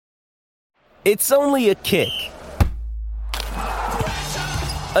It's only a kick,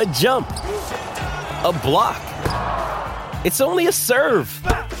 a jump, a block. It's only a serve.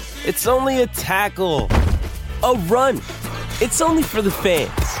 It's only a tackle, a run. It's only for the fans.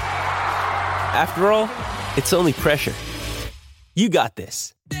 After all, it's only pressure. You got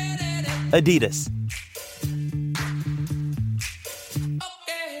this. Adidas.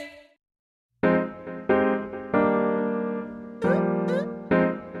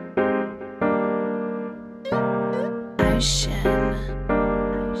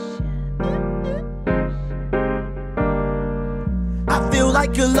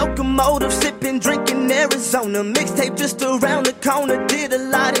 Like a locomotive, sipping, drinking Arizona. Mixtape just around the corner. Did a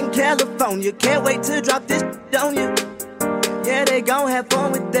lot in California. Can't wait to drop this on you. Yeah, they gon' have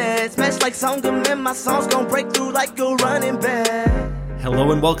fun with that. Smash like Songam, and my song's gon' break through like a running back.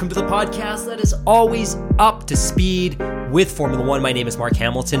 Hello and welcome to the podcast that is always up to speed with Formula One. My name is Mark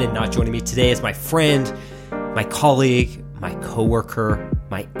Hamilton, and not joining me today is my friend, my colleague, my coworker,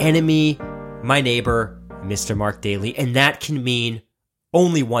 my enemy, my neighbor, Mr. Mark Daly. And that can mean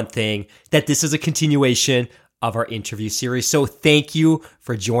only one thing, that this is a continuation of our interview series. So thank you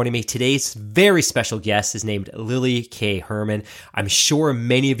for joining me. Today's very special guest is named Lily K. Herman. I'm sure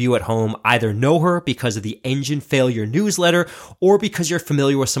many of you at home either know her because of the Engine Failure newsletter or because you're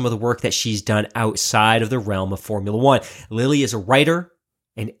familiar with some of the work that she's done outside of the realm of Formula One. Lily is a writer,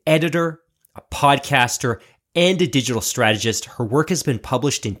 an editor, a podcaster, and a digital strategist. Her work has been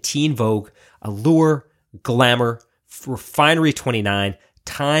published in Teen Vogue, Allure, Glamour, Refinery 29,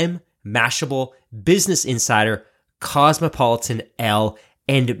 Time, Mashable, Business Insider, Cosmopolitan, Elle,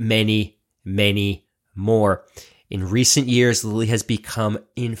 and many, many more. In recent years, Lily has become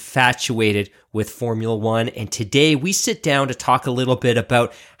infatuated with Formula One, and today we sit down to talk a little bit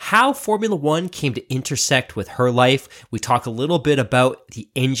about how Formula One came to intersect with her life. We talk a little bit about the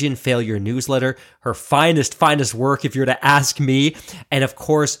Engine Failure newsletter, her finest work if you're to ask me, and of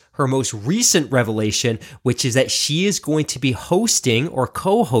course, her most recent revelation, which is that she is going to be hosting or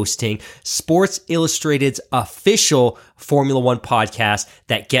co-hosting Sports Illustrated's official Formula One podcast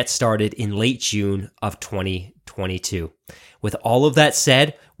that gets started in late June of 2022. With all of that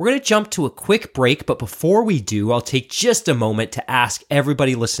said, we're going to jump to a quick break, but before we do, I'll take just a moment to ask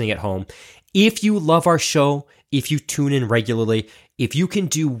everybody listening at home, if you love our show, if you tune in regularly, if you can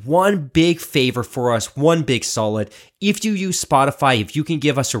do one big favor for us, one big solid, if you use Spotify, if you can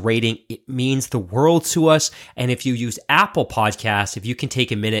give us a rating, it means the world to us. And if you use Apple Podcasts, if you can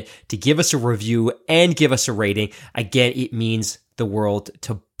take a minute to give us a review and give us a rating, again, it means the world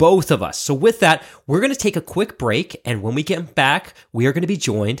to both of us. So with that, we're going to take a quick break. And when we get back, we are going to be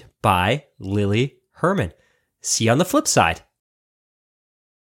joined by Lily Herman. See you on the flip side.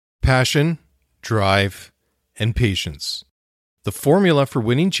 Passion, drive, and patience. The formula for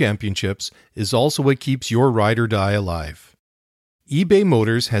winning championships is also what keeps your ride or die alive. eBay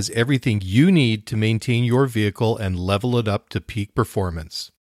Motors has everything you need to maintain your vehicle and level it up to peak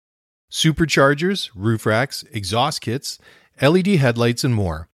performance. Superchargers, roof racks, exhaust kits, LED headlights, and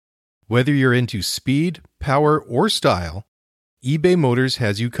more. Whether you're into speed, power, or style, eBay Motors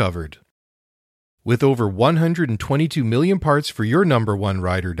has you covered. With over 122 million parts for your number one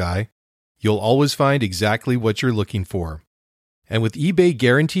ride or die, you'll always find exactly what you're looking for. And with eBay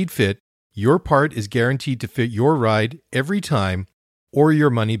Guaranteed Fit, your part is guaranteed to fit your ride every time or your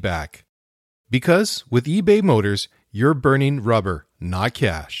money back. Because with eBay Motors, you're burning rubber, not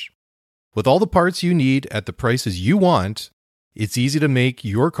cash. With all the parts you need at the prices you want, it's easy to make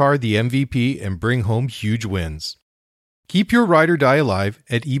your car the MVP and bring home huge wins. Keep your ride or die alive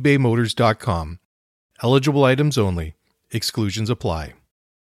at ebaymotors.com. Eligible items only. Exclusions apply.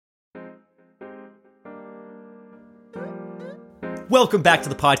 Welcome back to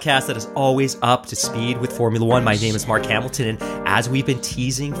the podcast that is always up to speed with Formula One. My name is Mark Hamilton, and as we've been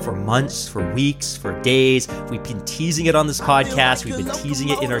teasing for months, for weeks, for days, we've been teasing it on this podcast, we've been teasing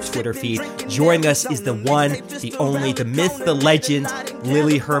it in our Twitter feed. Joining us is the one, the only, the myth, the legend,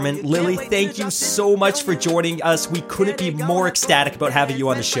 Lily Herman. Lily, thank you so much for joining us. We couldn't be more ecstatic about having you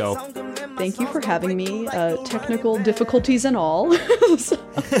on the show. Thank you for having me. Technical difficulties and all. So,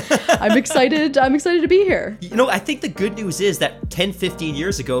 I'm excited to be here. You know, I think the good news is that 10, 15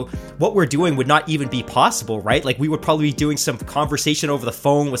 years ago, what we're doing would not even be possible, right? Like, we would probably be doing some conversation over the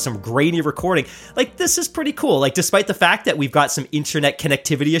phone with some grainy recording. Like, this is pretty cool. Like, despite the fact that we've got some internet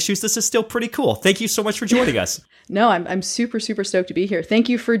connectivity issues, this is still pretty cool. Thank you so much for joining us. No, I'm super stoked to be here. Thank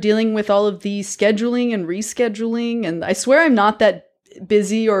you for dealing with all of the scheduling and rescheduling. And I swear I'm not that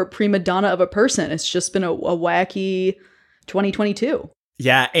busy or prima donna of a person. It's just been a wacky 2022.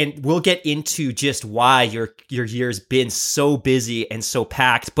 Yeah, and we'll get into just why your year's been so busy and so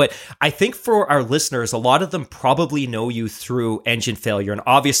packed. But I think for our listeners, a lot of them probably know you through Engine Failure. And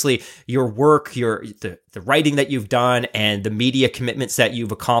obviously your work, the writing that you've done and the media commitments that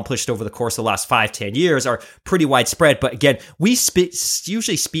you've accomplished over the course of the last 5-10 years are pretty widespread. But again, we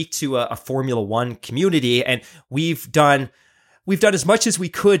usually speak to a Formula One community, and we've done as much as we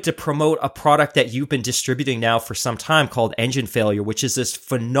could to promote a product that you've been distributing now for some time called Engine Failure, which is this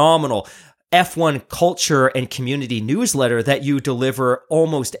phenomenal F1 culture and community newsletter that you deliver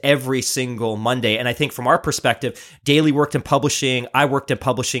almost every single Monday. And I think from our perspective, Daily worked in publishing, I worked in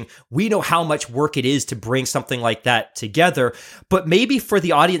publishing. We know how much work it is to bring something like that together. But maybe for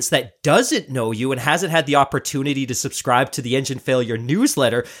the audience that doesn't know you and hasn't had the opportunity to subscribe to the Engine Failure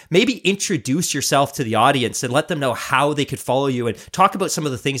newsletter, maybe introduce yourself to the audience and let them know how they could follow you and talk about some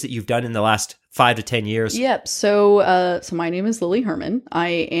of the things that you've done in the last 5 to 10 years. Yep. So my name is Lily Herman.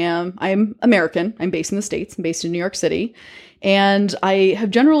 I'm American. I'm based in the States. I'm based in New York City. And I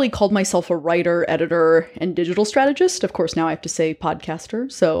have generally called myself a writer, editor, and digital strategist. Of course, now I have to say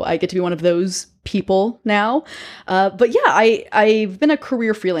podcaster. So I get to be one of those people now. But yeah, I've been a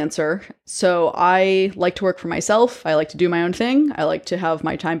career freelancer. So I like to work for myself. I like to do my own thing. I like to have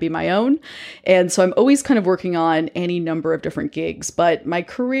my time be my own. And so I'm always kind of working on any number of different gigs. But my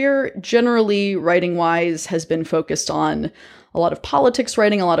career, generally writing-wise, has been focused on a lot of politics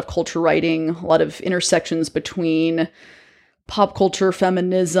writing, a lot of culture writing, a lot of intersections between pop culture,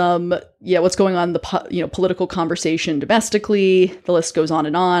 feminism, what's going on in the political conversation domestically. The list goes on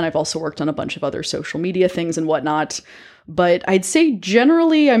and on. I've also worked on a bunch of other social media things and whatnot. But I'd say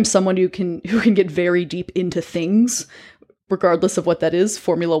generally I'm someone who can get very deep into things, regardless of what that is,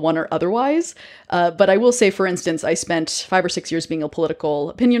 Formula One or otherwise. But I will say, for instance, I spent 5 or 6 years being a political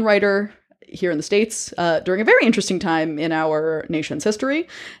opinion writer here in the States during a very interesting time in our nation's history.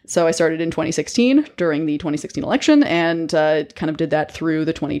 So I started in 2016 during the 2016 election and kind of did that through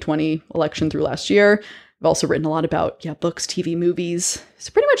the 2020 election through last year. I've also written a lot about books, TV, movies.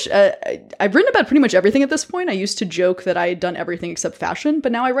 So pretty much, I've written about pretty much everything at this point. I used to joke that I had done everything except fashion,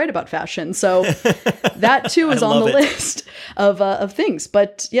 but now I write about fashion. So that too is on the list of things.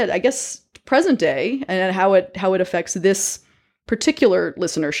 But yeah, I guess present day and how it affects this particular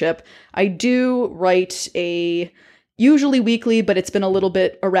listenership, I do write a usually weekly, but it's been a little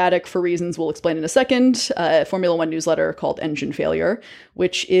bit erratic for reasons we'll explain in a second, Formula One newsletter called Engine Failure,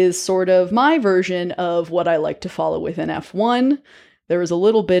 which is sort of my version of what I like to follow within F1. There is a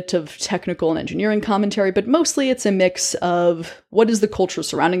little bit of technical and engineering commentary, but mostly it's a mix of what is the culture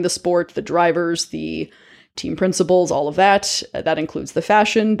surrounding the sport, the drivers, the team principles, all of that. That includes the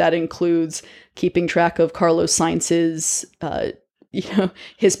fashion. That includes keeping track of Carlos Sainz's,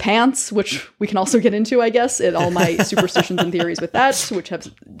 his pants, which we can also get into, I guess, and all my superstitions and theories with that, which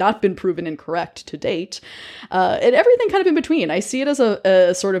have not been proven incorrect to date, and everything kind of in between. I see it as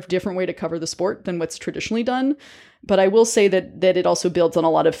a sort of different way to cover the sport than what's traditionally done. But I will say that it also builds on a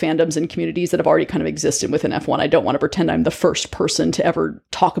lot of fandoms and communities that have already kind of existed within F1. I don't want to pretend I'm the first person to ever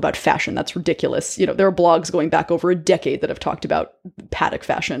talk about fashion. That's ridiculous. There are blogs going back over a decade that have talked about paddock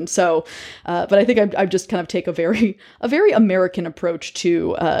fashion. So, but I think I've just kind of take a very American approach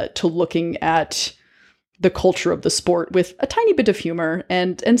to looking at the culture of the sport with a tiny bit of humor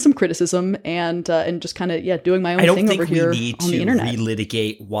and some criticism and just kind of doing my own thing over here on the internet. I don't think we need to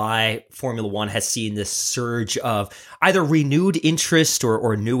relitigate why Formula One has seen this surge of either renewed interest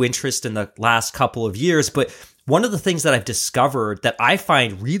or new interest in the last couple of years. But one of the things that I've discovered that I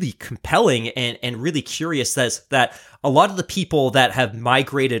find really compelling and really curious is that a lot of the people that have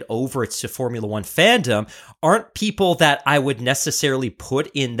migrated over to Formula One fandom aren't people that I would necessarily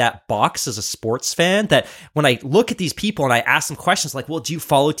put in that box as a sports fan. That when I look at these people and I ask them questions like, well, do you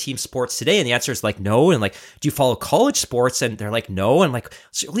follow team sports today? And the answer is like, no. And like, do you follow college sports? And they're like, no. And like,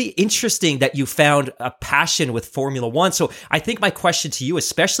 it's really interesting that you found a passion with Formula One. So I think my question to you,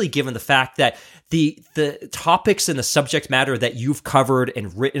 especially given the fact that the topics and the subject matter that you've covered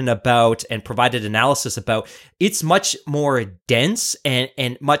and written about and provided analysis about, it's much more dense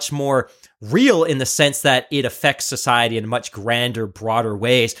and much more real in the sense that it affects society in much grander, broader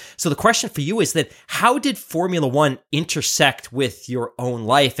ways. So the question for you is that how did Formula One intersect with your own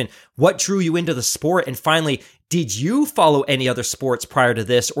life and what drew you into the sport? And finally, did you follow any other sports prior to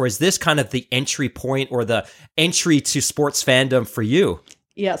this, or is this kind of the entry point or the entry to sports fandom for you?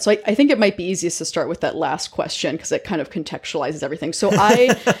 Yeah, so I think it might be easiest to start with that last question because it kind of contextualizes everything. So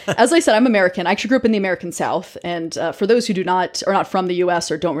as I said, I'm American. I actually grew up in the American South. And for those who are not from the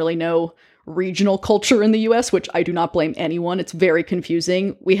US or don't really know regional culture in the US, which I do not blame anyone, it's very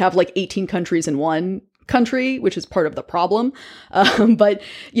confusing. We have like 18 countries in one. country, which is part of the problem. But,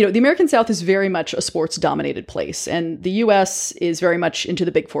 the American South is very much a sports dominated place. And the US is very much into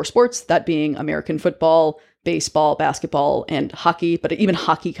the big four sports, that being American football, baseball, basketball, and hockey. But even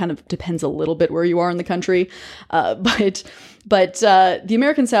hockey kind of depends a little bit where you are in the country. But the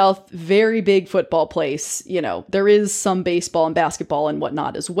American South, very big football place. There is some baseball and basketball and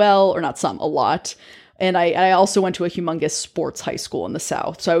whatnot as well, or not some, a lot. And I also went to a humongous sports high school in the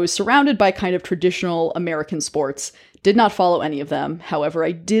South. So I was surrounded by kind of traditional American sports, did not follow any of them. However,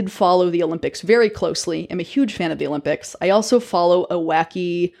 I did follow the Olympics very closely. I'm a huge fan of the Olympics. I also follow a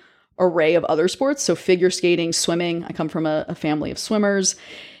wacky array of other sports. So figure skating, swimming. I come from a family of swimmers.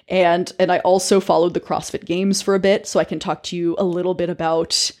 And I also followed the CrossFit Games for a bit. So I can talk to you a little bit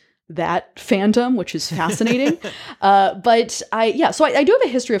about that fandom, which is fascinating. So I do have a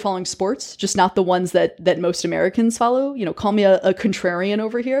history of following sports, just not the ones that most Americans follow. Call me a contrarian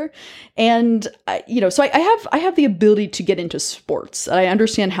over here. And so I have the ability to get into sports. I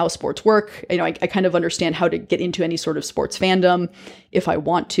understand how sports work. I kind of understand how to get into any sort of sports fandom if I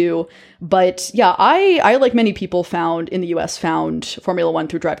want to. But yeah, I like many people in the US found Formula One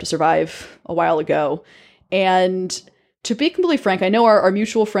through Drive to Survive a while ago. And to be completely frank, I know our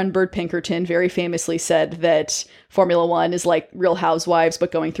mutual friend Bert Pinkerton very famously said that Formula One is like Real Housewives,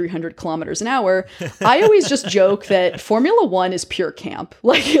 but going 300 kilometers an hour. I always just joke that Formula One is pure camp.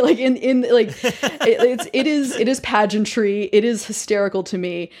 It is pageantry. It is hysterical to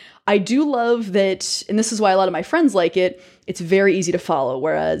me. I do love that, and this is why a lot of my friends like it. It's very easy to follow.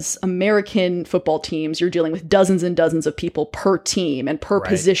 Whereas American football teams, you're dealing with dozens and dozens of people per team and per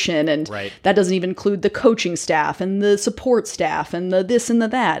position. And that doesn't even include the coaching staff and the support staff and the this and the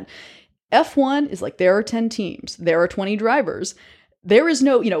that. F1 is like, there are 10 teams. There are 20 drivers. There is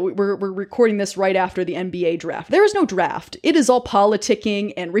no, we're recording this right after the NBA draft. There is no draft. It is all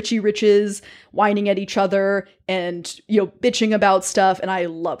politicking and Richie Riches whining at each other and, bitching about stuff. And I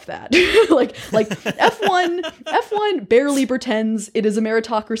love that. like F1 barely pretends it is a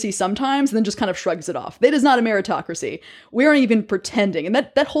meritocracy sometimes and then just kind of shrugs it off. It is not a meritocracy. We aren't even pretending. And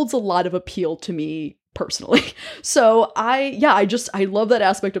that holds a lot of appeal to me personally. So I love that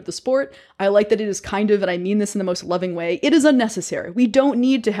aspect of the sport. I like that it is kind of, and I mean this in the most loving way, it is unnecessary. We don't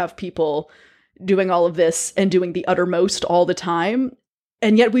need to have people doing all of this and doing the uttermost all the time.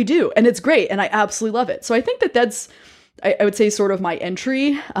 And yet we do. And it's great. And I absolutely love it. So I think that's, I would say, sort of my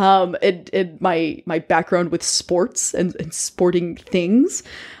entry, my background with sports and sporting things.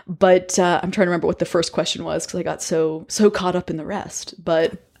 But I'm trying to remember what the first question was because I got so caught up in the rest.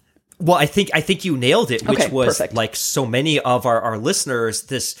 But well, I think you nailed it, which was perfect. Like so many of our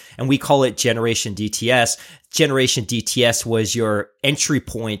listeners, and we call it Generation DTS. Generation DTS was your entry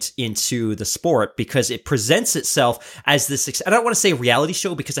point into the sport because it presents itself as this, I don't want to say reality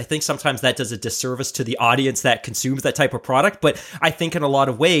show because I think sometimes that does a disservice to the audience that consumes that type of product. But I think in a lot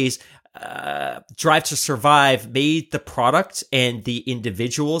of ways, Drive to Survive made the product and the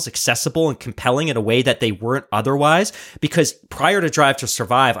individuals accessible and compelling in a way that they weren't otherwise. Because prior to Drive to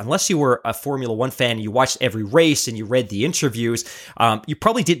Survive, unless you were a Formula One fan and you watched every race and you read the interviews, you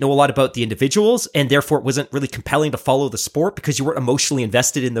probably didn't know a lot about the individuals, and therefore it wasn't really compelling to follow the sport because you weren't emotionally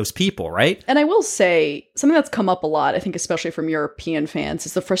invested in those people, right? And I will say something that's come up a lot, I think, especially from European fans,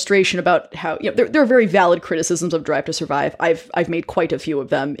 is the frustration about how there are very valid criticisms of Drive to Survive. I've made quite a few of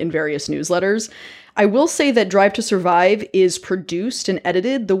them in various newsletters. I will say that Drive to Survive is produced and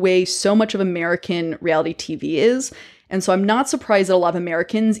edited the way so much of American reality TV is. And so I'm not surprised that a lot of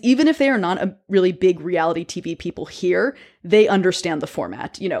Americans, even if they are not a really big reality TV people here, they understand the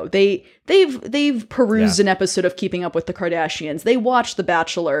format. They've perused an episode of Keeping Up with the Kardashians. They watched The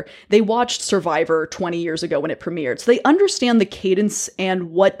Bachelor. They watched Survivor 20 years ago when it premiered. So they understand the cadence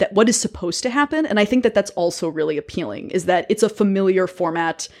and what is supposed to happen. And I think that that's also really appealing, is that it's a familiar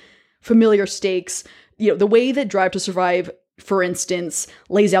format, familiar stakes. The way that Drive to Survive, for instance,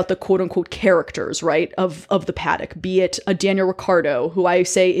 lays out the quote-unquote characters, right, of the paddock, be it a Daniel Ricciardo, who I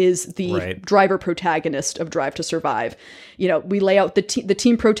say is the driver protagonist of Drive to Survive. We lay out the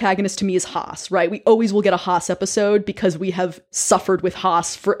team protagonist to me is Haas, right? We always will get a Haas episode because we have suffered with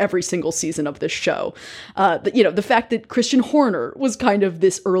Haas for every single season of this show. The fact that Christian Horner was kind of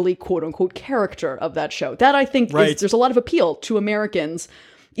this early quote-unquote character of that show, that I think there's a lot of appeal to Americans.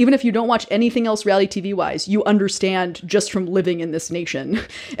 Even if you don't watch anything else reality TV wise, you understand just from living in this nation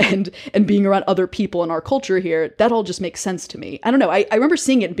and being around other people in our culture here, that all just makes sense to me. I don't know. I remember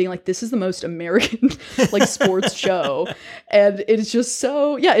seeing it and being like, this is the most American sports show. And it's just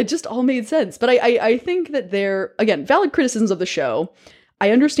so, it just all made sense. But I think that they're, again, valid criticisms of the show.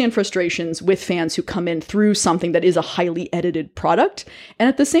 I understand frustrations with fans who come in through something that is a highly edited product. And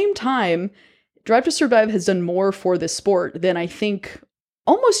at the same time, Drive to Survive has done more for this sport than I think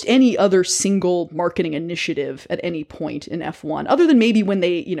almost any other single marketing initiative at any point in F1, other than maybe when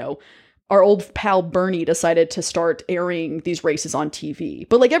they, our old pal Bernie decided to start airing these races on TV.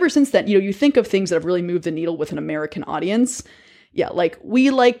 But like ever since then, you think of things that have really moved the needle with an American audience. Yeah, like we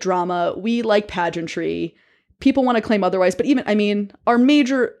like drama, we like pageantry. People want to claim otherwise, but our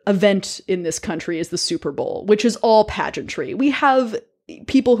major event in this country is the Super Bowl, which is all pageantry. We have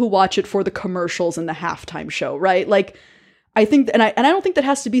people who watch it for the commercials and the halftime show, right? Like, I think, and I don't think that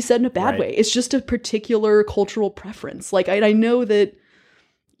has to be said in a bad way. It's just a particular cultural preference. Like, I know that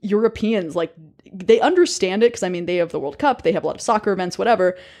Europeans, like, they understand it because, they have the World Cup, they have a lot of soccer events,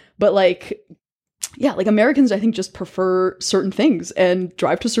 whatever. But like, yeah, like Americans, I think, just prefer certain things, and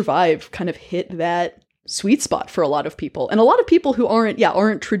Drive to Survive kind of hit that sweet spot for a lot of people. And a lot of people who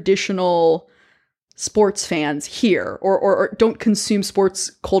aren't traditional sports fans here, or don't consume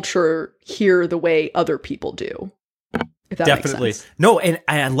sports culture here the way other people do. If that Definitely. makes sense. No, and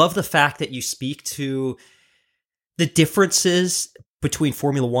I love the fact that you speak to the differences between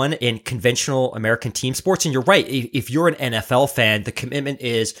Formula One and conventional American team sports. And you're right. If you're an NFL fan, the commitment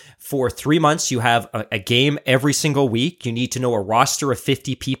is for 3 months, you have a game every single week. You need to know a roster of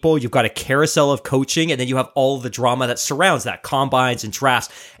 50 people. You've got a carousel of coaching, and then you have all the drama that surrounds that, combines and drafts.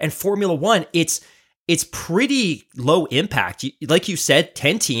 And Formula One, it's pretty low impact. Like you said,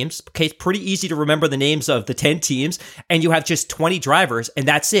 10 teams. Okay, it's pretty easy to remember the names of the 10 teams, and you have just 20 drivers, and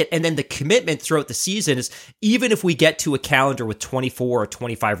that's it. And then the commitment throughout the season is, even if we get to a calendar with 24 or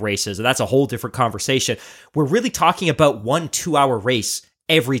 25 races, and that's a whole different conversation, we're really talking about 1 2-hour race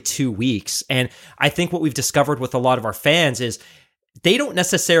every 2 weeks. And I think what we've discovered with a lot of our fans is they don't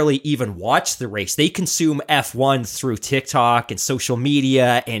necessarily even watch the race. They consume F1 through TikTok and social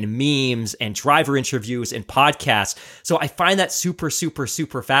media and memes and driver interviews and podcasts. So I find that super, super,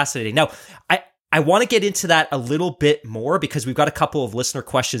 super fascinating. Now, I want to get into that a little bit more because we've got a couple of listener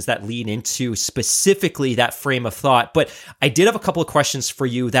questions that lean into specifically that frame of thought. But I did have a couple of questions for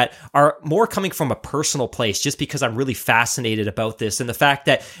you that are more coming from a personal place, just because I'm really fascinated about this and the fact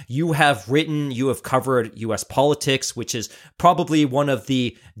that you have covered U.S. politics, which is probably one of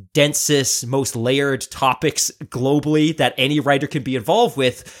the densest, most layered topics globally that any writer can be involved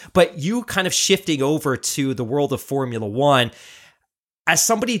with. But you kind of shifting over to the world of Formula One. As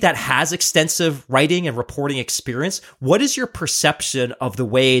somebody that has extensive writing and reporting experience, what is your perception of the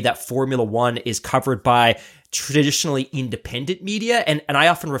way that Formula One is covered by traditionally independent media? And I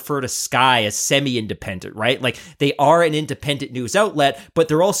often refer to Sky as semi-independent, right? Like, they are an independent news outlet, but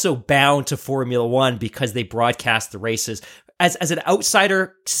they're also bound to Formula One because they broadcast the races. As an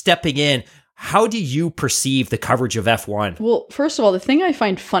outsider stepping in, how do you perceive the coverage of F1? Well, first of all, the thing I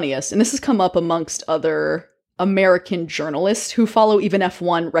find funniest, and this has come up amongst other American journalists who follow even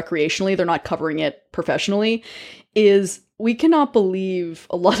F1 recreationally, they're not covering it professionally, is we cannot believe,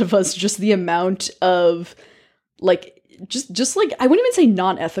 a lot of us, just the amount of like, just like, I wouldn't even say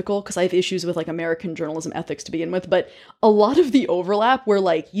non-ethical, because I have issues with like American journalism ethics to begin with, but a lot of the overlap where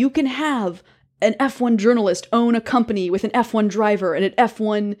like you can have an F1 journalist own a company with an F1 driver and an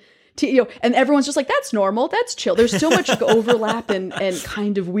F1 and everyone's just like, that's normal, that's chill. There's so much overlap and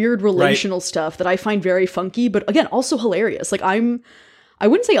kind of weird relational stuff that I find very funky, but again, also hilarious. Like, I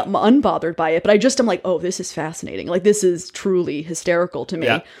wouldn't say I'm unbothered by it, but I'm like, oh, this is fascinating. Like, this is truly hysterical to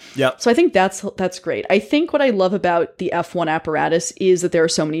me. Yeah. So I think that's great. I think what I love about the F1 apparatus is that there are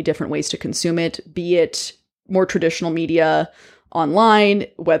so many different ways to consume it, be it more traditional media, online,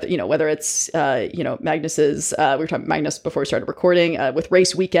 whether it's, Magnus's, we were talking Magnus before we started recording, with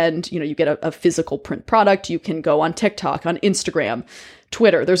Race Weekend, you get a physical print product. You can go on TikTok, on Instagram,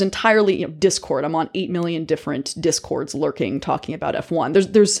 Twitter. There's entirely, Discord. I'm on 8 million different Discords lurking, talking about F1.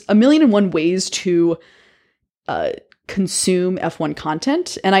 There's 1,000,001 ways to, consume F1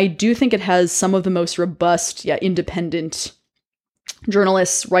 content. And I do think it has some of the most robust, independent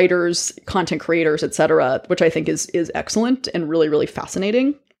journalists, writers, content creators, etc., which I think is excellent and really, really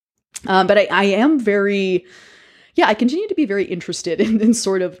fascinating. But I am very, I continue to be very interested in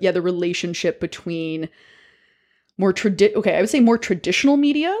sort of, the relationship between I would say more traditional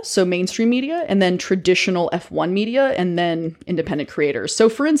media, so mainstream media, and then traditional F1 media, and then independent creators. So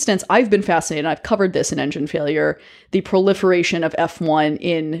for instance, I've been fascinated, and I've covered this in Engine Failure, the proliferation of F1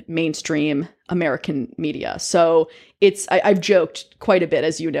 in mainstream American media. So I've joked quite a bit,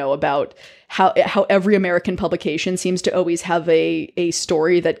 as you know, about how every American publication seems to always have a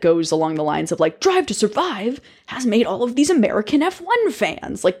story that goes along the lines of like, Drive to Survive has made all of these American F1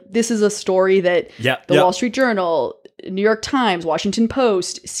 fans. Like, this is a story that the Wall Street Journal, New York Times, Washington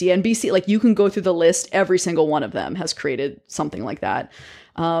Post, CNBC, like you can go through the list. Every single one of them has created something like that.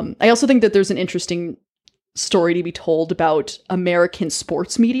 I also think that there's an interesting story to be told about American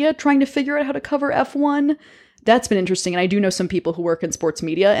sports media trying to figure out how to cover F1. That's been interesting. And I do know some people who work in sports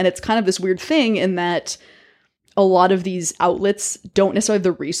media, and it's kind of this weird thing in that a lot of these outlets don't necessarily have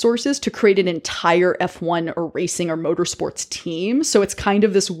the resources to create an entire F1 or racing or motorsports team. So it's kind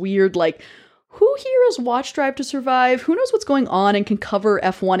of this weird, like, who here has watched Drive to Survive? Who knows what's going on and can cover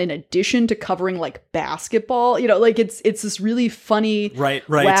F1 in addition to covering like basketball? You know, like it's this really funny,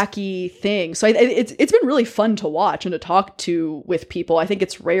 wacky thing. So it's been really fun to watch and to talk to with people. I think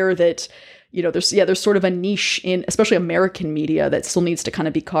it's rare that, you know, there's sort of a niche in especially American media that still needs to kind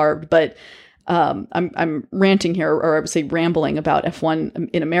of be carved. But I'm ranting here, or I would say rambling about F1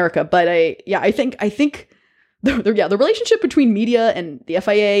 in America. But I think the relationship between media and the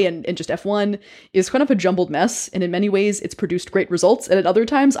FIA and just F1 is kind of a jumbled mess. And in many ways, it's produced great results. And at other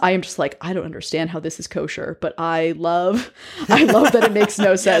times, I am just like, I don't understand how this is kosher, but I love that it makes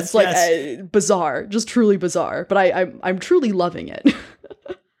no sense. Bizarre, just truly bizarre. But I'm truly loving it.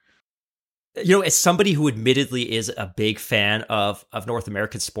 You know, as somebody who admittedly is a big fan of North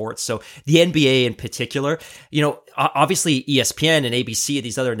American sports, so the NBA in particular, you know, obviously ESPN and ABC,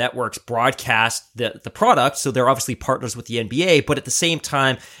 these other networks broadcast the product, so they're obviously partners with the NBA, but at the same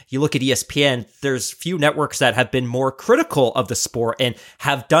time, you look at ESPN, there's few networks that have been more critical of the sport and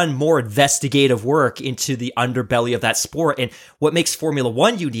have done more investigative work into the underbelly of that sport. And what makes Formula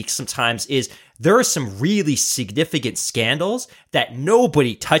One unique sometimes is there are some really significant scandals that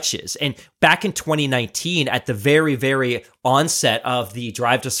nobody touches. And back in 2019, at the very, very onset of the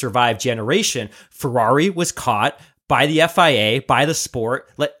Drive to Survive generation, Ferrari was caught by the FIA, by the sport.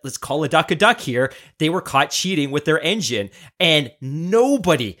 Let's call a duck here. They were caught cheating with their engine. And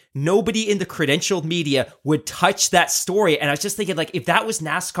nobody in the credentialed media would touch that story. And I was just thinking, like, if that was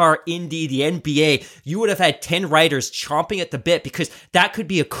NASCAR, Indy, the NBA, you would have had 10 writers chomping at the bit because that could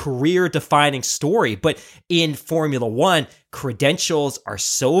be a career-defining story. But in Formula One, credentials are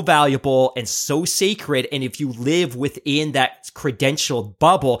so valuable and so sacred. And if you live within that credentialed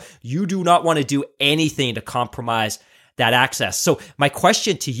bubble, you do not want to do anything to compromise that access. So my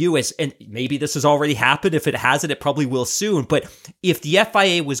question to you is, and maybe this has already happened. If it hasn't, it probably will soon. But if the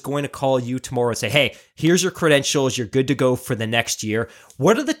FIA was going to call you tomorrow and say, hey, here's your credentials, you're good to go for the next year,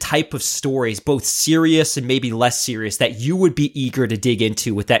 what are the type of stories, both serious and maybe less serious, that you would be eager to dig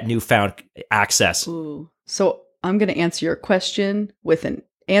into with that newfound access? Ooh. So I'm going to answer your question with an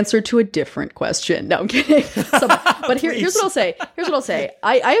answer to a different question. No, I'm kidding. But here's what I'll say.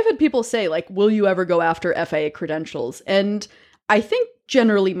 I have had people say, like, will you ever go after FIA credentials? And I think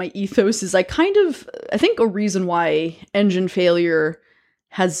generally my ethos is I think a reason why engine failure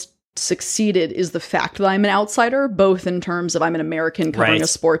has succeeded is the fact that I'm an outsider, both in terms of I'm an American covering a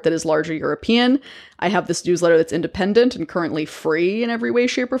sport that is largely European. I have this newsletter that's independent and currently free in every way,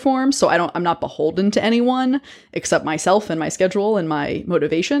 shape, or form. So I'm not beholden to anyone except myself and my schedule and my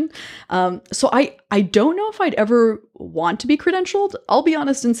motivation. So I don't know if I'd ever want to be credentialed. I'll be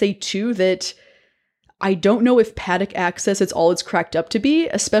honest and say too that I don't know if paddock access is all it's cracked up to be,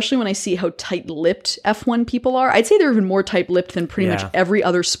 especially when I see how tight-lipped F1 people are. I'd say they're even more tight-lipped than pretty much every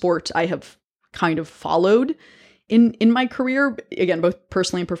other sport I have kind of followed in my career, again, both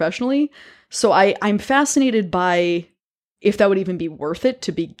personally and professionally. So I'm fascinated by if that would even be worth it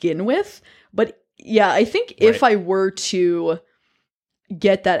to begin with. But yeah, I think if I were to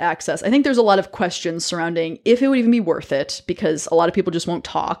get that access, I think there's a lot of questions surrounding if it would even be worth it, because a lot of people just won't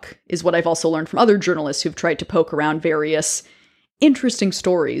talk, is what I've also learned from other journalists who've tried to poke around various interesting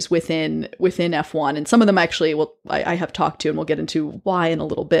stories within F1. And some of them actually, I have talked to, and we'll get into why in a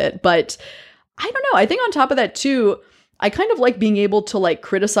little bit. But I don't know. I think on top of that too, I kind of like being able to like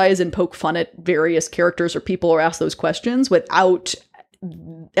criticize and poke fun at various characters or people or ask those questions without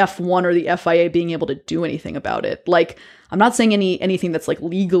F1 or the FIA being able to do anything about it. Like, I'm not saying anything that's like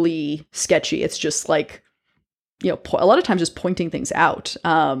legally sketchy. It's just like, you know, a lot of times just pointing things out.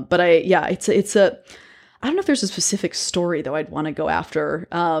 But it's a, I don't know if there's a specific story though I'd want to go after.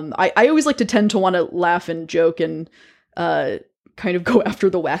 I always like to tend to want to laugh and joke and kind of go after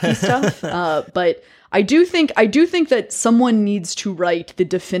the wacky stuff. But I do think that someone needs to write the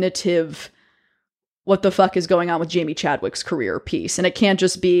definitive what the fuck is going on with Jamie Chadwick's career piece. And it can't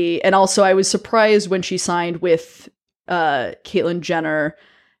just be, and also I was surprised when she signed with Caitlyn Jenner,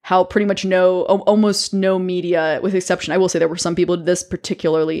 how pretty much almost no media, with exception, I will say there were some people did this,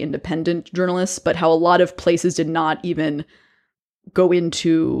 particularly independent journalists, but how a lot of places did not even go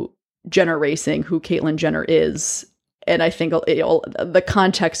into Jenner Racing, who Caitlyn Jenner is. And I think the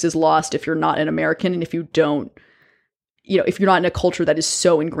context is lost if you're not an American and if you don't if you're not in a culture that is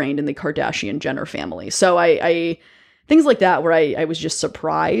so ingrained in the Kardashian Jenner family. So I things like that where I was just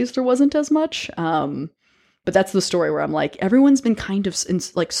surprised there wasn't as much. But that's the story where I'm like, everyone's been kind of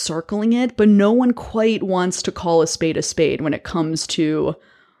like circling it, but no one quite wants to call a spade when it comes to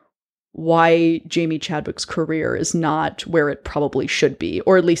why Jamie Chadwick's career is not where it probably should be,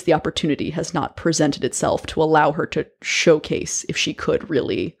 or at least the opportunity has not presented itself to allow her to showcase if she could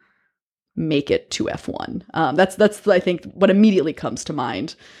really make it to F1. That's I think what immediately comes to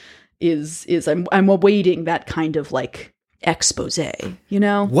mind is I'm awaiting that kind of like expose,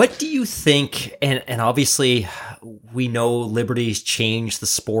 What do you think? And obviously we know Liberty's changed the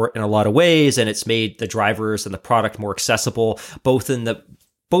sport in a lot of ways, and it's made the drivers and the product more accessible, both in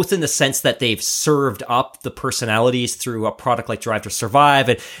the sense that they've served up the personalities through a product like Drive to Survive,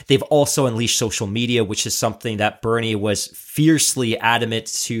 and they've also unleashed social media, which is something that Bernie was fiercely adamant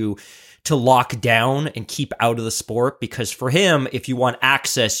to lock down and keep out of the sport, because for him, if you want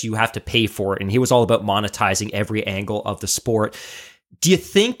access, you have to pay for it. And he was all about monetizing every angle of the sport. Do you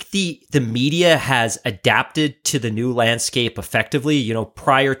think the media has adapted to the new landscape effectively?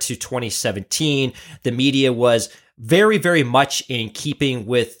 Prior to 2017, the media was very, very much in keeping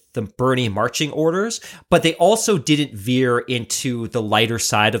with the Bernie marching orders, but they also didn't veer into the lighter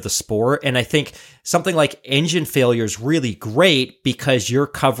side of the sport. And I think something like engine failure is really great because you're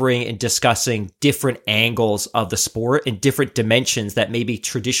covering and discussing different angles of the sport and different dimensions that maybe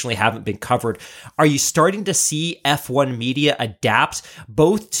traditionally haven't been covered. Are you starting to see F1 media adapt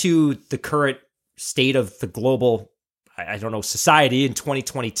both to the current state of the global society in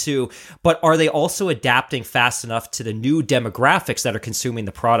 2022, but are they also adapting fast enough to the new demographics that are consuming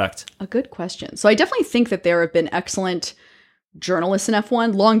the product? A good question. So I definitely think that there have been excellent journalists in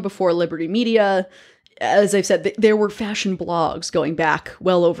F1 long before Liberty Media. As I've said, there were fashion blogs going back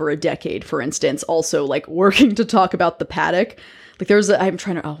well over a decade, for instance, also like working to talk about the paddock. Like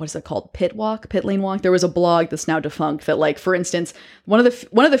what is it called? Pit Lane Walk. There was a blog that's now defunct that, like, for instance, one of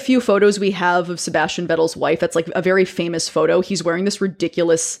the few photos we have of Sebastian Vettel's wife, that's like a very famous photo. He's wearing this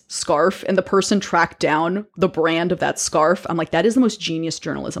ridiculous scarf and the person tracked down the brand of that scarf. I'm like, that is the most genius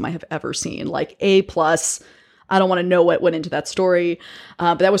journalism I have ever seen. Like A+. I don't want to know what went into that story.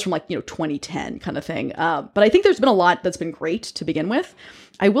 But that was from 2010 kind of thing. But I think there's been a lot that's been great to begin with.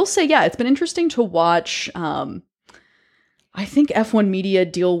 I will say, yeah, it's been interesting to watch, I think F1 media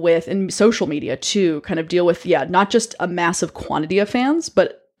deal with, and social media too, kind of deal with, not just a massive quantity of fans,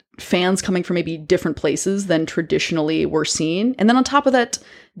 but fans coming from maybe different places than traditionally we're seen. And then on top of that,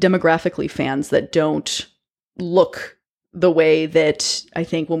 demographically fans that don't look the way that I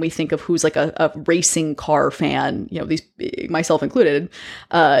think when we think of who's like a racing car fan, these, myself included,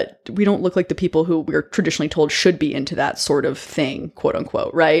 we don't look like the people who we're traditionally told should be into that sort of thing, quote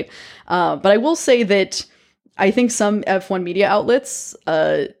unquote, right? But I will say that I think some F1 media outlets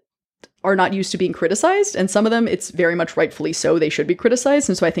are not used to being criticized, and some of them, it's very much rightfully so, they should be criticized.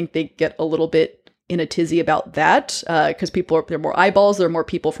 And so I think they get a little bit in a tizzy about that because there are more eyeballs, there are more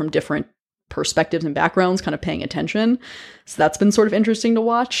people from different perspectives and backgrounds kind of paying attention. So that's been sort of interesting to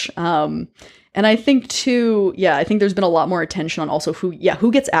watch. And I think too, I think there's been a lot more attention on also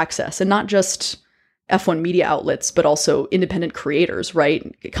who gets access, and not just F1 media outlets, but also independent creators,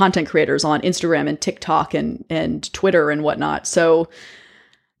 right? Content creators on Instagram and TikTok and Twitter and whatnot. So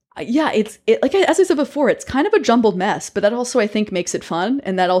it's like, as I said before, it's kind of a jumbled mess, but that also I think makes it fun.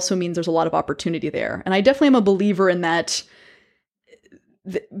 And that also means there's a lot of opportunity there. And I definitely am a believer in that.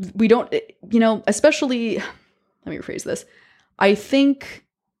 We don't, especially, let me rephrase this. I think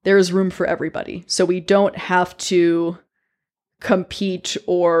there's room for everybody. So we don't have to compete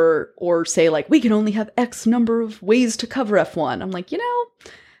or say like, we can only have X number of ways to cover F1. I'm like,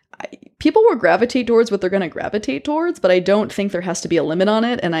 people will gravitate towards what they're going to gravitate towards, but I don't think there has to be a limit on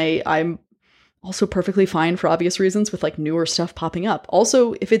it. And I'm also perfectly fine for obvious reasons with like newer stuff popping up.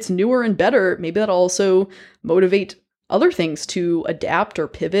 Also, if it's newer and better, maybe that'll also motivate other things to adapt or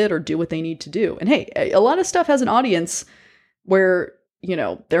pivot or do what they need to do. And hey, a lot of stuff has an audience where,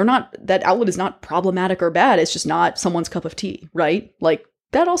 that outlet is not problematic or bad. It's just not someone's cup of tea, right? Like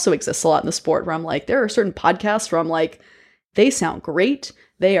that also exists a lot in the sport where I'm like, there are certain podcasts where I'm like, they sound great.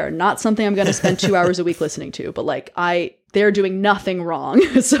 They are not something I'm going to spend 2 hours a week listening to, but like they're doing nothing wrong.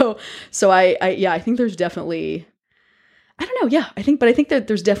 So I think there's definitely, I don't know. Yeah, I think that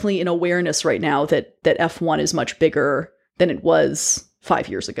there's definitely an awareness right now that F1 is much bigger than it was 5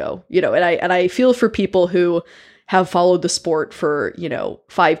 years ago, and I feel for people who have followed the sport for,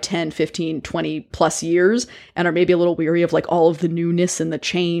 5, 10, 15, 20 plus years and are maybe a little weary of like all of the newness and the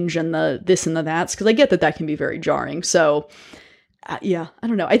change and the this and the that's, because I get that can be very jarring. So Yeah, I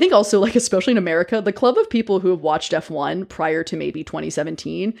don't know. I think also, like, especially in America, the club of people who have watched F1 prior to maybe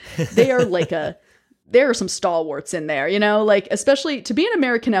 2017, they are like there are some stalwarts in there, you know, like, especially to be an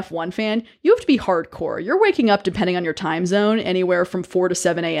American F1 fan, you have to be hardcore. You're waking up, depending on your time zone, anywhere from 4 to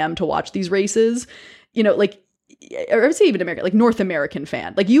 7 a.m. to watch these races, you know, like, or I would say even American, like North American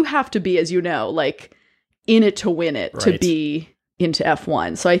fan. Like, you have to be, as you know, like, in it to win it, to be into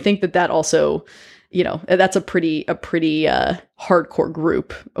F1. So I think that also, you know, that's a pretty hardcore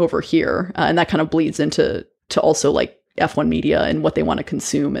group over here. And that kind of bleeds into also like F1 media and what they want to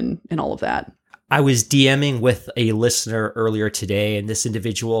consume and all of that. I was DMing with a listener earlier today, and this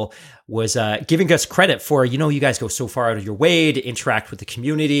individual was giving us credit for, you know, you guys go so far out of your way to interact with the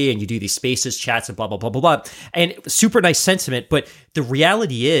community and you do these spaces, chats, and blah, blah, blah, blah, blah. And super nice sentiment. But the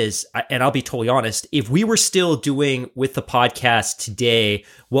reality is, and I'll be totally honest, if we were still doing with the podcast today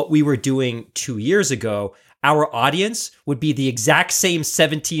what we were doing 2 years ago, our audience would be the exact same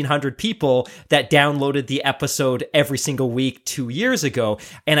 1,700 people that downloaded the episode every single week 2 years ago.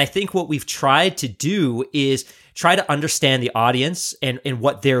 And I think what we've tried to do is try to understand the audience and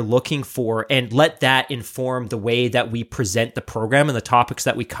what they're looking for and let that inform the way that we present the program and the topics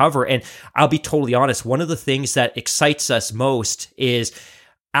that we cover. And I'll be totally honest, one of the things that excites us most is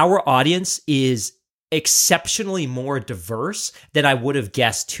our audience is exceptionally more diverse than I would have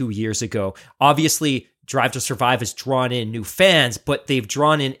guessed 2 years ago. Obviously, Drive to Survive has drawn in new fans, but they've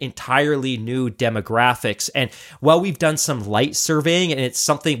drawn in entirely new demographics. And while we've done some light surveying, and it's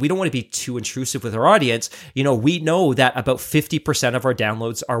something we don't want to be too intrusive with our audience, you know, we know that about 50% of our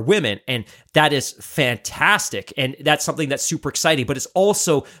downloads are women, and that is fantastic. And that's something that's super exciting, but it's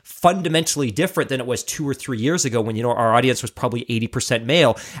also fundamentally different than it was 2 or 3 years ago when, you know, our audience was probably 80%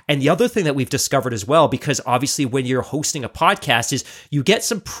 male. And the other thing that we've discovered as well, because obviously when you're hosting a podcast, is you get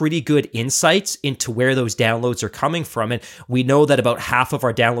some pretty good insights into where those downloads are coming from. And we know that about half of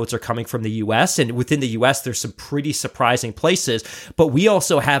our downloads are coming from the US, and within the US, there's some pretty surprising places. But we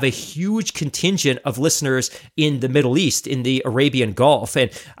also have a huge contingent of listeners in the Middle East, in the Arabian Gulf. And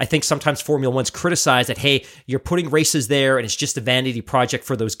I think sometimes Formula One's criticized that, hey, you're putting races there and it's just a vanity project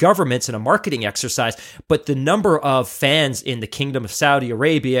for those governments and a marketing exercise. But the number of fans in the Kingdom of Saudi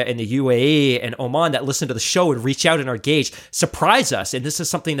Arabia and the UAE and Oman that listen to the show and reach out and are engaged surprise us. And this is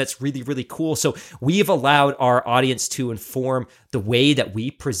something that's really, really cool. So we've allowed our audience to inform the way that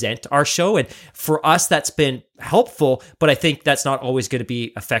we present our show. And for us, that's been helpful, but I think that's not always going to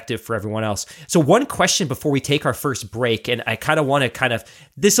be effective for everyone else. So one question before we take our first break, and I kind of want to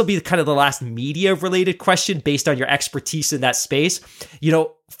this will be kind of the last media related question based on your expertise in that space. You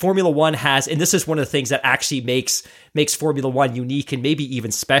know, Formula One has, and this is one of the things that actually makes Formula One unique and maybe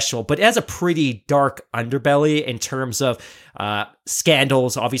even special, but it has a pretty dark underbelly in terms of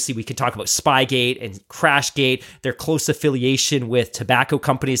scandals. Obviously, we can talk about Spygate and Crashgate, their close affiliation with tobacco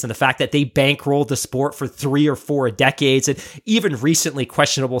companies, and the fact that they bankrolled the sport for 3 or 4 decades, and even recently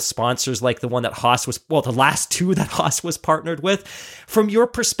questionable sponsors like the one that Haas was, well, the last 2 that Haas was partnered with. From your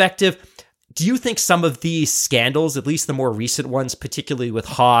perspective, do you think some of these scandals, at least the more recent ones, particularly with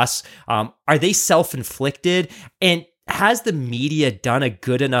Haas, are they self-inflicted? And has the media done a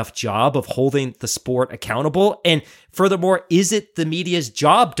good enough job of holding the sport accountable? And furthermore, is it the media's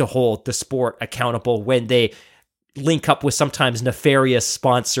job to hold the sport accountable when they link up with sometimes nefarious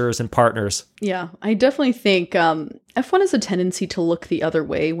sponsors and partners? Yeah, I definitely think F1 has a tendency to look the other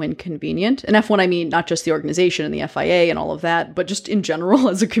way when convenient. And F1, I mean, not just the organization and the FIA and all of that, but just in general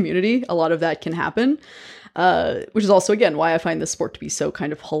as a community, a lot of that can happen. Which is also, again, why I find this sport to be so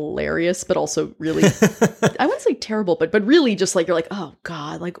kind of hilarious, but also really, I wouldn't say terrible, but really just like, you're like, oh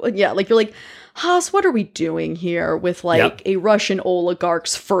God, like, yeah, like you're like, Haas, what are we doing here with like a Russian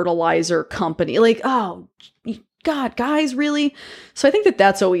oligarch's fertilizer company? Like, oh God, guys, really? So I think that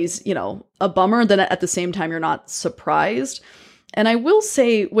that's always, you know, a bummer. Then at the same time, you're not surprised. And I will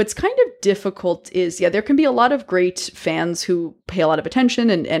say what's kind of difficult is, yeah, there can be a lot of great fans who pay a lot of attention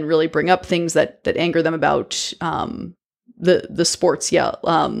and really bring up things that anger them about the sports,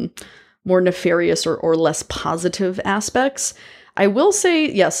 more nefarious or less positive aspects. I will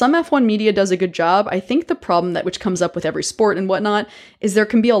say, yeah, some F1 media does a good job. I think the problem which comes up with every sport and whatnot is there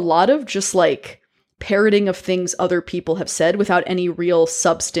can be a lot of just like parroting of things other people have said without any real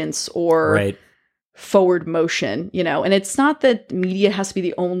substance or forward motion, you know. And it's not that media has to be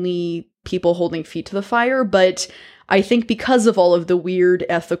the only people holding feet to the fire, but I think because of all of the weird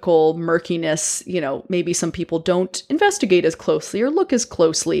ethical murkiness, you know, maybe some people don't investigate as closely or look as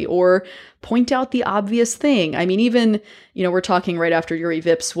closely or point out the obvious thing. I mean, even, you know, we're talking right after Yuri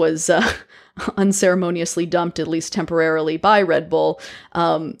Vips was unceremoniously dumped, at least temporarily, by Red Bull.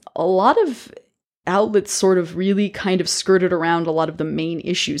 A lot of outlets sort of really kind of skirted around a lot of the main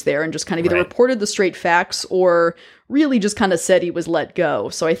issues there and just kind of either reported the straight facts or really just kind of said he was let go.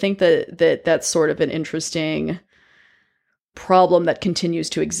 So I think that's sort of an interesting problem that continues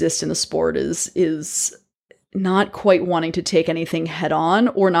to exist in the sport is not quite wanting to take anything head on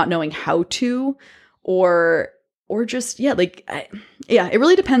or not knowing how to, or just, it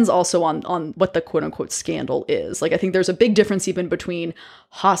really depends also on what the quote unquote scandal is. Like, I think there's a big difference even between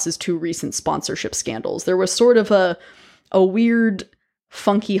Haas's 2 recent sponsorship scandals. There was sort of a weird,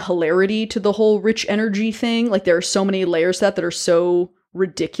 funky hilarity to the whole Rich Energy thing. Like, there are so many layers that are so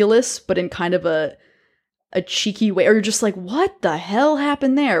ridiculous, but in kind of a cheeky way, or you're just like, what the hell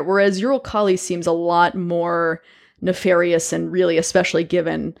happened there? Whereas Uralkali seems a lot more nefarious, and really, especially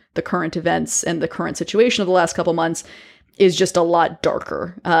given the current events and the current situation of the last couple months, is just a lot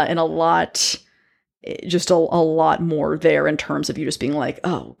darker and a lot more there in terms of you just being like,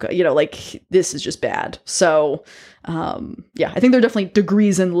 oh, God, like, this is just bad. So, I think there are definitely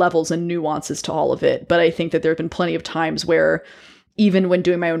degrees and levels and nuances to all of it. But I think that there have been plenty of times where, even when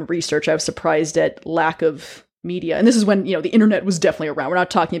doing my own research, I was surprised at lack of media. And this is when, the internet was definitely around. We're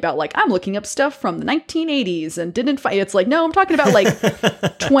not talking about like, I'm looking up stuff from the 1980s and didn't fight. It's like, no, I'm talking about like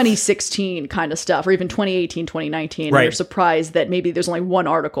 2016 kind of stuff, or even 2018, 2019. Right. And you're surprised that maybe there's only one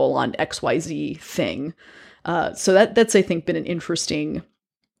article on XYZ thing. So that's, I think, been an interesting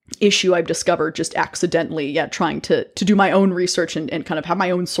issue I've discovered just accidentally, trying to do my own research and kind of have my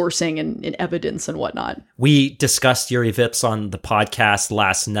own sourcing and evidence and whatnot. We discussed Yuri Vips on the podcast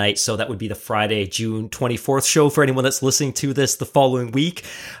last night, so that would be the Friday, June 24th show for anyone that's listening to this the following week.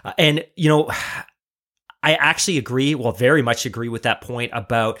 And, I actually agree, very much agree with that point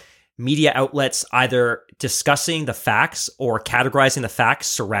about media outlets either discussing the facts or categorizing the facts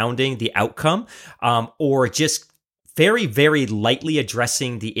surrounding the outcome, or just very, very lightly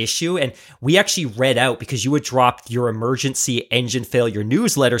addressing the issue. And we actually read out, because you had dropped your emergency engine failure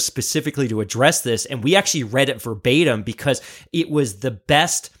newsletter specifically to address this, and we actually read it verbatim because it was the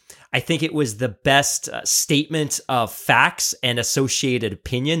best. I think it was the best statement of facts and associated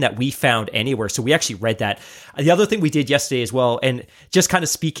opinion that we found anywhere. So we actually read that. The other thing we did yesterday as well, and just kind of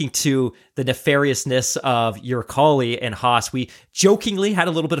speaking to the nefariousness of Uralkali and Haas, we jokingly had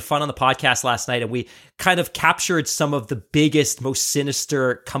a little bit of fun on the podcast last night, and we kind of captured some of the biggest, most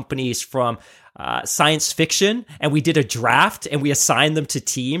sinister companies from science fiction, and we did a draft and we assigned them to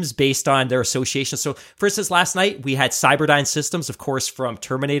teams based on their association. So for instance, last night we had Cyberdyne Systems, of course, from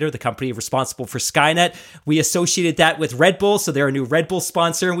Terminator, the company responsible for Skynet. We associated that with Red Bull, so they're a new Red Bull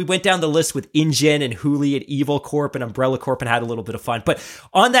sponsor, and we went down the list with InGen and Hooli and Evil Corp and Umbrella Corp and had a little bit of fun. But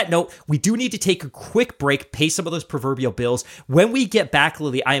on that note, we do need to take a quick break, pay some of those proverbial bills. When we get back,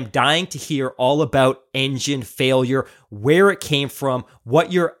 Lily, I am dying to hear all about engine failure, where it came from,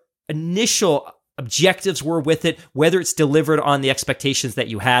 what your initial objectives were with it, whether it's delivered on the expectations that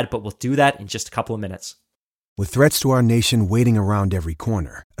you had, but we'll do that in just a couple of minutes. With threats to our nation waiting around every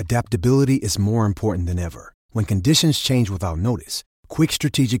corner, adaptability is more important than ever. When conditions change without notice, quick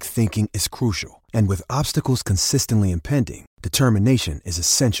strategic thinking is crucial. And with obstacles consistently impending, determination is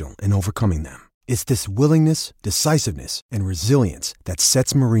essential in overcoming them. It's this willingness, decisiveness, and resilience that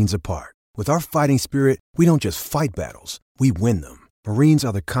sets Marines apart. With our fighting spirit, we don't just fight battles, we win them. Marines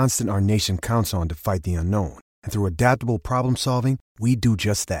are the constant our nation counts on to fight the unknown. And through adaptable problem solving, we do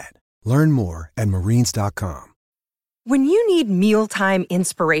just that. Learn more at Marines.com. When you need mealtime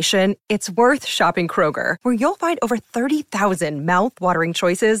inspiration, it's worth shopping Kroger, where you'll find over 30,000 mouth-watering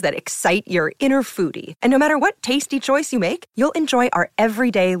choices that excite your inner foodie. And no matter what tasty choice you make, you'll enjoy our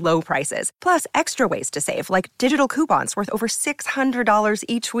everyday low prices, plus extra ways to save, like digital coupons worth over $600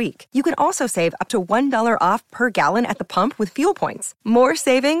 each week. You can also save up to $1 off per gallon at the pump with fuel points. More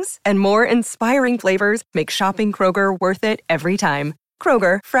savings and more inspiring flavors make shopping Kroger worth it every time.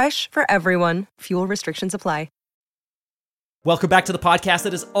 Kroger, fresh for everyone. Fuel restrictions apply. Welcome back to the podcast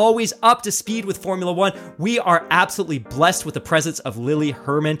that is always up to speed with Formula One. We are absolutely blessed with the presence of Lily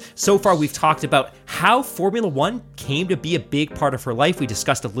Herman. So far, we've talked about how Formula One came to be a big part of her life. We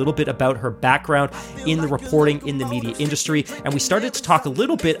discussed a little bit about her background in the reporting in the media industry, and we started to talk a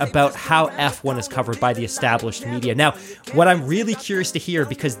little bit about how F1 is covered by the established media. Now, what I'm really curious to hear,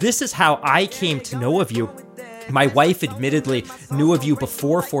 because this is how I came to know of you, My wife admittedly knew of you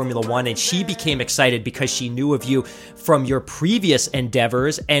before Formula One, and she became excited because she knew of you from your previous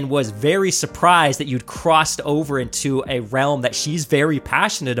endeavors and was very surprised that you'd crossed over into a realm that she's very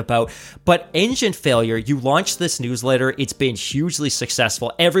passionate about. But Engine Failure, you launched this newsletter. It's been hugely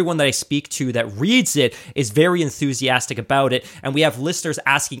successful. Everyone that I speak to that reads it is very enthusiastic about it. And we have listeners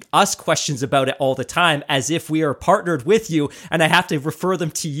asking us questions about it all the time as if we are partnered with you, and I have to refer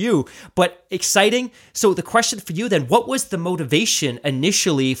them to you. But exciting. So the question for you then, what was the motivation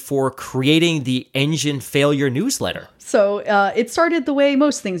initially for creating the Engine Failure newsletter? So it started the way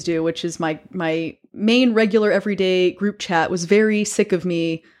most things do, which is my main regular everyday group chat was very sick of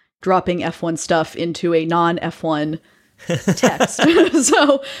me dropping F1 stuff into a non-F1 text.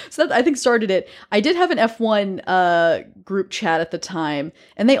 so that I think started it. I did have an F1 group chat at the time,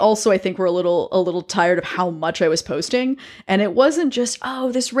 and they also I think were a little tired of how much I was posting. And it wasn't just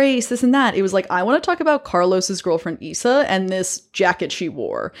this race, this and that. It was like, I want to talk about Carlos's girlfriend Issa and this jacket she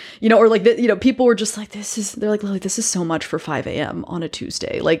wore, or like people were just like, they're like, Lily, this is so much for 5 a.m. on a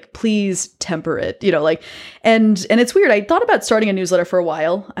Tuesday. Like, please temper it, and it's weird. I thought about starting a newsletter for a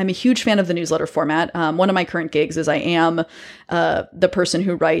while. I'm a huge fan of the newsletter format. One of my current gigs is I am the person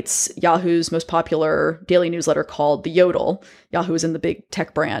who writes Yahoo's most popular daily newsletter called The Yodel. Yahoo is in the big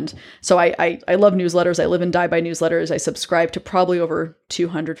tech brand. So I love newsletters. I live and die by newsletters. I subscribe to probably over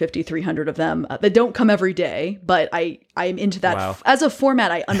 250, 300 of them. They don't come every day, but I'm into that. Wow. As a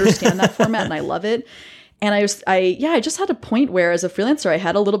format, I understand that format and I love it. And I just had a point where as a freelancer, I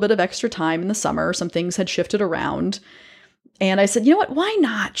had a little bit of extra time in the summer. Some things had shifted around. And I said, you know what, why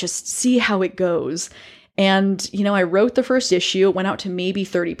not just see how it goes? And, I wrote the first issue. It went out to maybe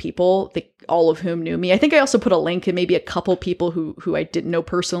 30 people, all of whom knew me. I think I also put a link and maybe a couple people who I didn't know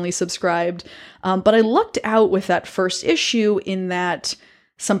personally subscribed. But I lucked out with that first issue in that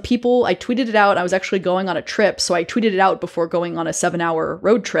some people, I tweeted it out. I was actually going on a trip. So I tweeted it out before going on a 7-hour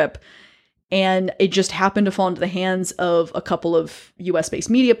road trip. And it just happened to fall into the hands of a couple of US-based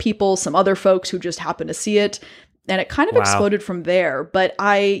media people, some other folks who just happened to see it. And it kind of exploded from there. But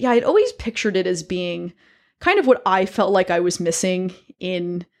I'd always pictured it as being kind of what I felt like I was missing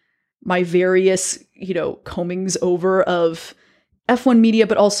in my various, combings over of F1 media,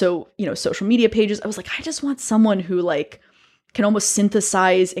 but also, social media pages. I was like, I just want someone who can almost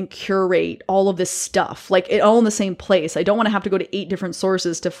synthesize and curate all of this stuff, it all in the same place. I don't want to have to go to 8 different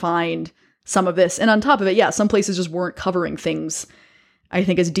sources to find some of this. And on top of it, some places just weren't covering things, I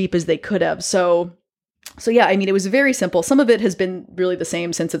think, as deep as they could have. So yeah, it was very simple. Some of it has been really the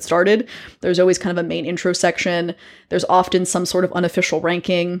same since it started. There's always kind of a main intro section. There's often some sort of unofficial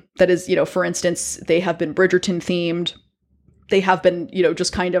ranking that is, for instance, they have been Bridgerton themed. They have been,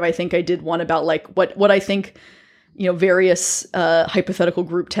 just kind of, I think I did one about what I think, various hypothetical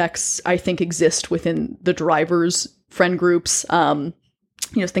group texts I think exist within the drivers' friend groups.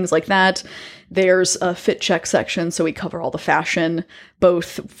 Things like that. There's a fit check section, so we cover all the fashion,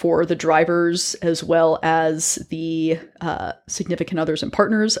 both for the drivers as well as the significant others and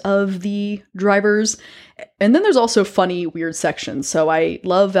partners of the drivers. And then there's also funny, weird sections. So I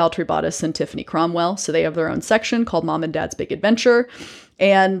love Valtteri Bottas and Tiffany Cromwell, so they have their own section called Mom and Dad's Big Adventure.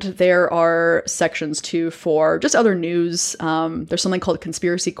 And there are sections too for just other news. There's something called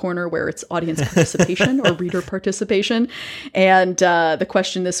Conspiracy Corner where it's audience participation or reader participation. And the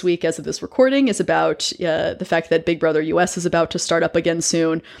question this week as of this recording is about the fact that Big Brother US is about to start up again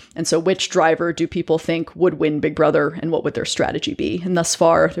soon. And so which driver do people think would win Big Brother and what would their strategy be? And thus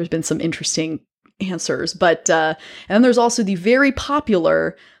far, there's been some interesting answers. But and then there's also the very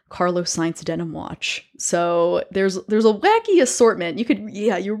popular Carlos Sainz denim watch. So there's a wacky assortment.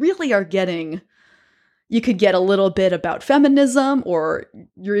 You really are getting, you could get a little bit about feminism or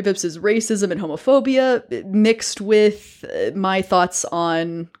Yuri Vips's racism and homophobia mixed with my thoughts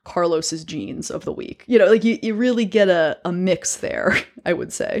on Carlos's jeans of the week. You really get a mix there, I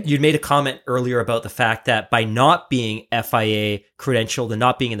would say. You'd made a comment earlier about the fact that by not being FIA credentialed and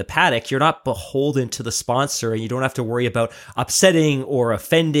not being in the paddock, you're not beholden to the sponsor and you don't have to worry about upsetting or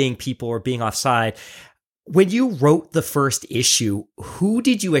offending people or being offside. When you wrote the first issue, who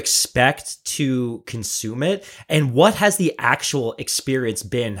did you expect to consume it? And what has the actual experience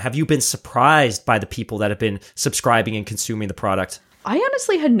been? Have you been surprised by the people that have been subscribing and consuming the product? I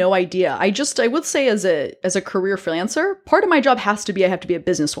honestly had no idea. I would say as a career freelancer, part of my job has to be, I have to be a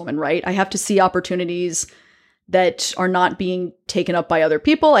businesswoman, right? I have to see opportunities that are not being taken up by other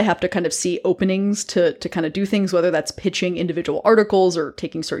people. I have to kind of see openings to kind of do things, whether that's pitching individual articles or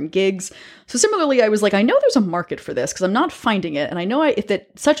taking certain gigs. So similarly, I was like, I know there's a market for this because I'm not finding it. And I know if that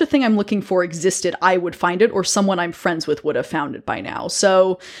such a thing I'm looking for existed, I would find it, or someone I'm friends with would have found it by now.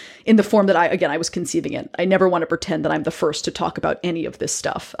 So in the form that I was conceiving it, I never want to pretend that I'm the first to talk about any of this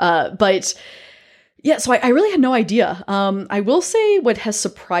stuff. But yeah, so I really had no idea. I will say what has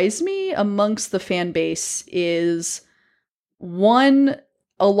surprised me amongst the fan base is, one,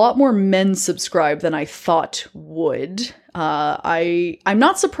 a lot more men subscribe than I thought would. I'm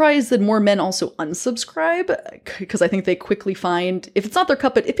not surprised that more men also unsubscribe, because I think they quickly find, if it's not their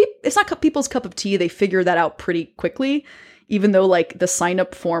cup, if it's not people's cup of tea, they figure that out pretty quickly. Even though like the sign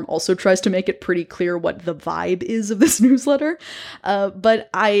up form also tries to make it pretty clear what the vibe is of this newsletter. But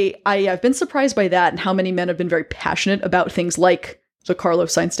I've been surprised by that and how many men have been very passionate about things like the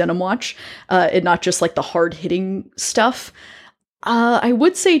Carlos Sainz Denim Watch, and not just like the hard hitting stuff. I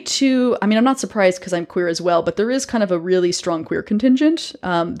would say too, I mean, I'm not surprised because I'm queer as well, but there is kind of a really strong queer contingent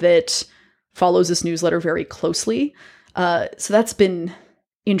that follows this newsletter very closely. So that's been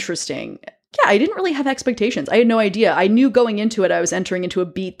interesting. Yeah, I didn't really have expectations. I had no idea. I knew going into it, I was entering into a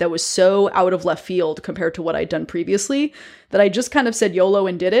beat that was so out of left field compared to what I'd done previously that I just kind of said YOLO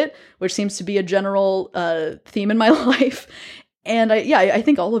and did it, which seems to be a general theme in my life. And I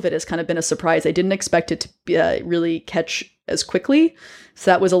think all of it has kind of been a surprise. I didn't expect it to be, really catch as quickly.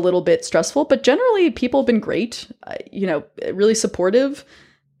 So that was a little bit stressful, but generally people have been great, really supportive.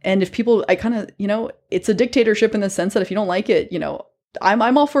 And if people, it's a dictatorship in the sense that if you don't like it,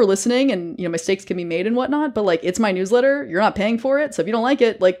 I'm all for listening, and mistakes can be made and whatnot, but like, it's my newsletter, you're not paying for it, so if you don't like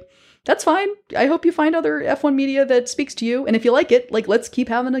it, like, that's fine. I hope you find other F1 media that speaks to you, and if you like it, like, let's keep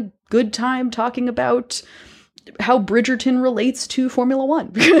having a good time talking about how Bridgerton relates to Formula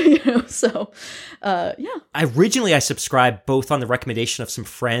One. So Originally I subscribed both on the recommendation of some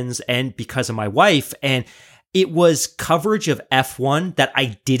friends and because of my wife, and it was coverage of F1 that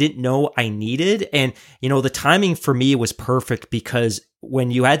I didn't know I needed. And, the timing for me was perfect because when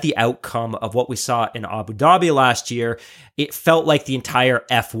you had the outcome of what we saw in Abu Dhabi last year, it felt like the entire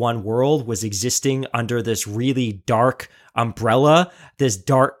F1 world was existing under this really dark umbrella, this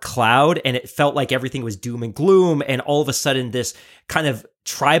dark cloud, and it felt like everything was doom and gloom. And all of a sudden, this kind of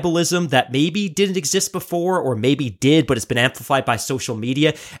tribalism that maybe didn't exist before, or maybe did, but it's been amplified by social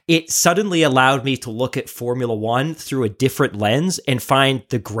media. It suddenly allowed me to look at Formula One through a different lens and find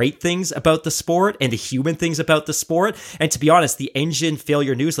the great things about the sport and the human things about the sport. And to be honest, the Engine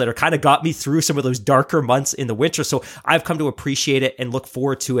Failure newsletter kind of got me through some of those darker months in the winter. So I've come to appreciate it and look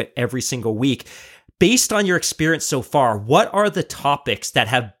forward to it every single week. Based on your experience so far, what are the topics that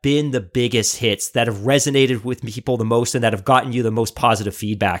have been the biggest hits, that have resonated with people the most, and that have gotten you the most positive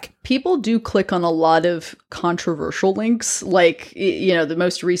feedback? People do click on a lot of controversial links. Like, the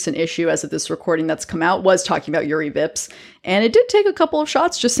most recent issue as of this recording that's come out was talking about Yuri Vips. And it did take a couple of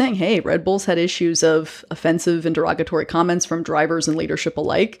shots just saying, hey, Red Bull's had issues of offensive and derogatory comments from drivers and leadership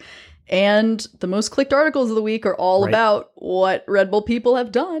alike. And the most clicked articles of the week are all about what Red Bull people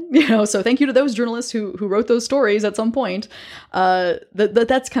have done. So thank you to those journalists who wrote those stories at some point.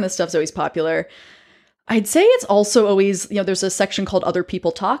 That's kind of stuff's always popular. I'd say it's also always, there's a section called Other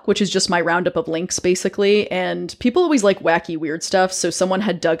People Talk, which is just my roundup of links, basically. And people always like wacky, weird stuff. So someone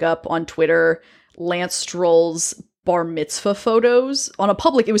had dug up on Twitter Lance Stroll's bar mitzvah photos on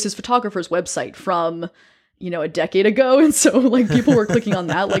it was his photographer's website from a decade ago. And so like people were clicking on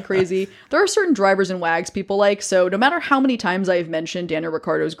that like crazy. There are certain drivers and wags people like, so no matter how many times I've mentioned Daniel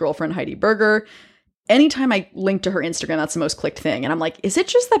Ricciardo's girlfriend, Heidi Berger, anytime I link to her Instagram, that's the most clicked thing. And I'm like, is it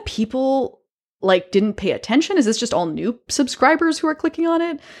just that people like didn't pay attention? Is this just all new subscribers who are clicking on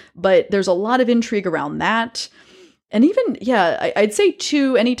it? But there's a lot of intrigue around that. And even, I'd say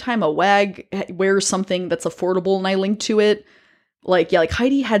too, anytime a wag wears something that's affordable and I link to it, like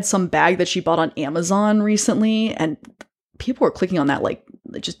Heidi had some bag that she bought on Amazon recently, and people were clicking on that like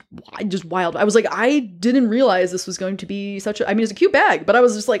just wild. I was like, I didn't realize this was going to be such a, it's a cute bag, but I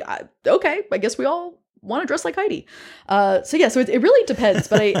was just like, okay, I guess we all want to dress like Heidi. So it really depends.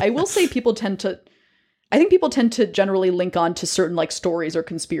 But I will say people tend to generally link on to certain like stories or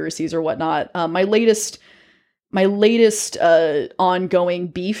conspiracies or whatnot. My latest ongoing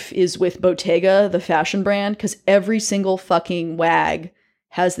beef is with Bottega, the fashion brand, because every single fucking wag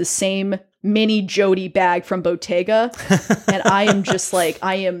has the same mini Jody bag from Bottega. And I am just like,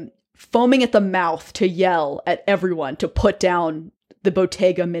 I am foaming at the mouth to yell at everyone to put down the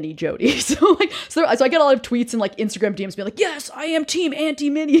Bottega Mini Jody. So I get a lot of tweets and like Instagram DMs being like, yes, I am team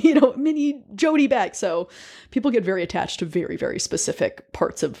anti-Mini, Mini Jody bag. So people get very attached to very, very specific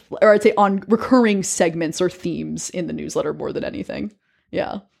parts of, or I'd say on recurring segments or themes in the newsletter more than anything.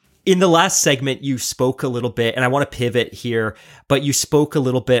 Yeah. In the last segment, you spoke a little bit, and I want to pivot here, but you spoke a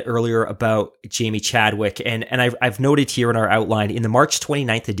little bit earlier about Jamie Chadwick. And I've noted here in our outline, in the March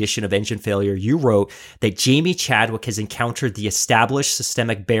 29th edition of Engine Failure, you wrote that Jamie Chadwick has encountered the established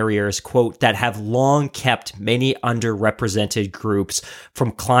systemic barriers, quote, that have long kept many underrepresented groups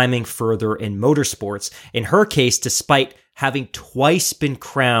from climbing further in motorsports. In her case, despite having twice been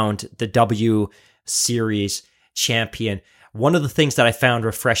crowned the W Series champion. One of the things that I found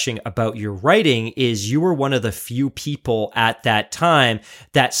refreshing about your writing is you were one of the few people at that time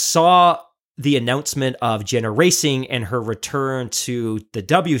that saw the announcement of Jenna Racing and her return to the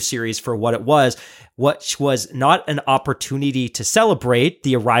W Series for what it was, which was not an opportunity to celebrate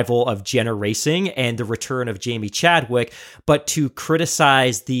the arrival of Jenna Racing and the return of Jamie Chadwick, but to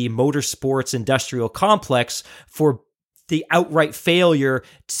criticize the motorsports industrial complex for the outright failure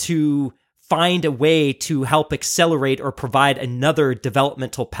to find a way to help accelerate or provide another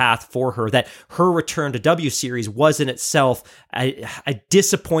developmental path for her, that her return to W Series was in itself a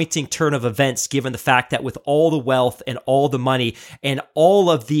disappointing turn of events, given the fact that with all the wealth and all the money and all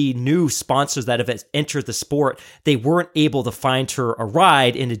of the new sponsors that have entered the sport, they weren't able to find her a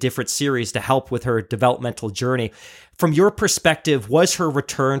ride in a different series to help with her developmental journey. From your perspective, was her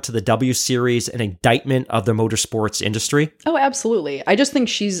return to the W Series an indictment of the motorsports industry? Oh, absolutely. I just think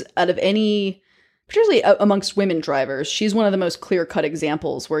she's, out of any, particularly amongst women drivers, she's one of the most clear-cut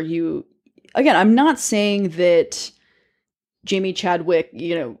examples where you, again, I'm not saying that Jamie Chadwick,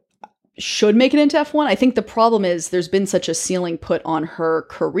 should make it into F1. I think the problem is there's been such a ceiling put on her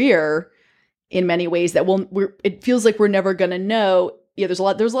career in many ways that it feels like we're never going to know. Yeah, there's a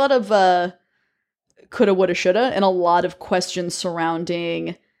lot of coulda, woulda, shoulda, and a lot of questions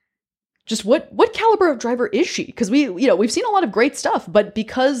surrounding just what caliber of driver is she? Because we've seen a lot of great stuff, but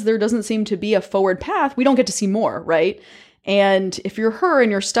because there doesn't seem to be a forward path, we don't get to see more, right? And if you're her and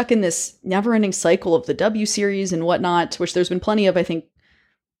you're stuck in this never-ending cycle of the W Series and whatnot, which there's been plenty of, I think,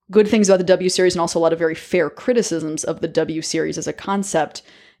 good things about the W Series and also a lot of very fair criticisms of the W Series as a concept.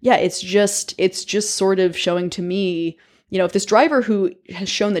 Yeah, it's just sort of showing to me, if this driver who has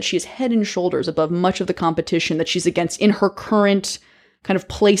shown that she is head and shoulders above much of the competition that she's against in her current kind of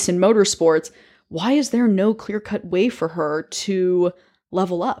place in motorsports, why is there no clear-cut way for her to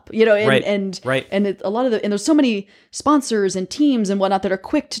level up? And a lot of and there's so many sponsors and teams and whatnot that are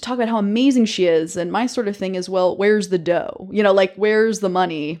quick to talk about how amazing she is. And my sort of thing is, well, where's the dough? Where's the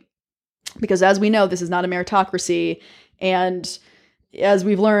money? Because as we know, this is not a meritocracy. And as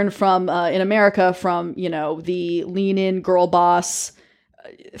we've learned from in America from, the lean-in girl boss,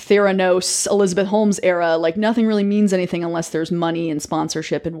 Theranos, Elizabeth Holmes era, nothing really means anything unless there's money and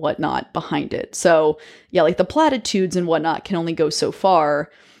sponsorship and whatnot behind it. So yeah, the platitudes and whatnot can only go so far.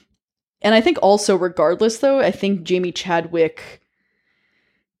 And I think also, regardless though, I think Jamie Chadwick,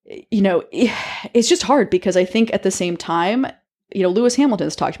 it's just hard because I think at the same time, Lewis Hamilton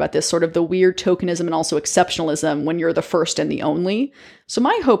has talked about this sort of the weird tokenism and also exceptionalism when you're the first and the only. So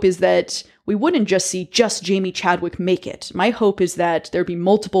my hope is that we wouldn't just see just Jamie Chadwick make it. My hope is that there'd be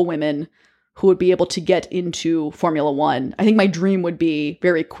multiple women who would be able to get into Formula One. I think my dream would be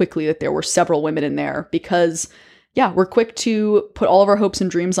very quickly that there were several women in there because, yeah, we're quick to put all of our hopes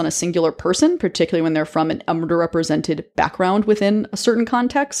and dreams on a singular person, particularly when they're from an underrepresented background within a certain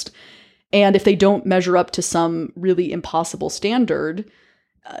context. And if they don't measure up to some really impossible standard,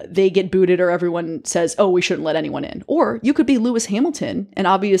 they get booted or everyone says, oh, we shouldn't let anyone in. Or you could be Lewis Hamilton and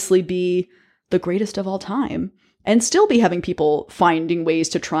obviously be the greatest of all time and still be having people finding ways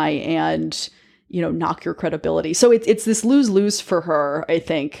to try and, knock your credibility. So it's this lose-lose for her, I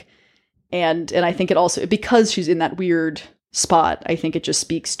think. And I think it also, because she's in that weird spot, I think it just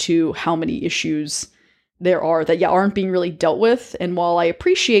speaks to how many issues there are that, aren't being really dealt with. And while I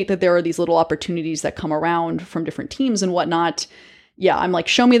appreciate that there are these little opportunities that come around from different teams and whatnot, I'm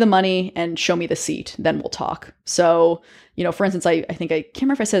show me the money and show me the seat, then we'll talk. So, for instance, I think, I can't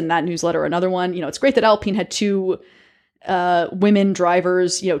remember if I said in that newsletter or another one, it's great that Alpine had two women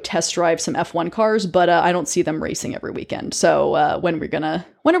drivers, test drive some F1 cars, but I don't see them racing every weekend. So when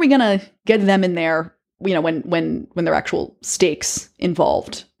are we gonna get them in there? When there are actual stakes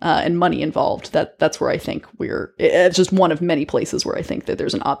involved and money involved, that's where I think it's just one of many places where I think that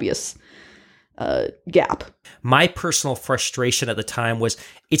there's an obvious gap. My personal frustration at the time was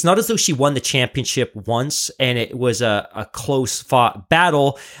it's not as though she won the championship once and it was a close fought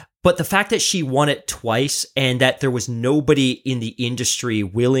battle. But the fact that she won it twice and that there was nobody in the industry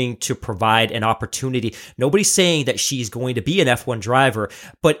willing to provide an opportunity, nobody's saying that she's going to be an F1 driver,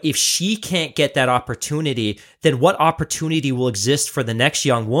 but if she can't get that opportunity, then what opportunity will exist for the next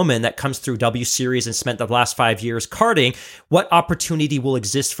young woman that comes through W Series and spent the last 5 years karting? What opportunity will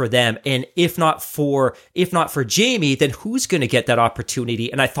exist for them? And if not for Jamie, then who's going to get that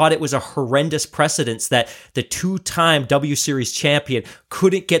opportunity? And I thought it was a horrendous precedence that the two-time W Series champion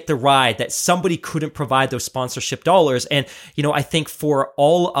couldn't get the ride, that somebody couldn't provide those sponsorship dollars. And, I think for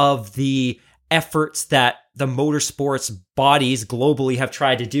all of the efforts that the motorsports bodies globally have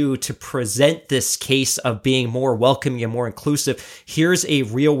tried to do to present this case of being more welcoming and more inclusive, here's a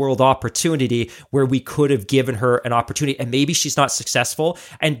real world opportunity where we could have given her an opportunity, and maybe she's not successful,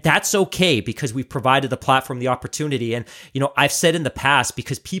 and that's okay because we provided the platform, the opportunity. And, I've said in the past,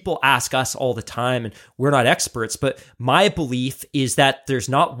 because people ask us all the time and we're not experts, but my belief is that there's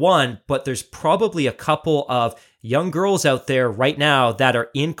not one, but there's probably a couple of young girls out there right now that are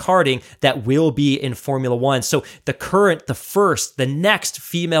in karting that will be in Formula One. So the next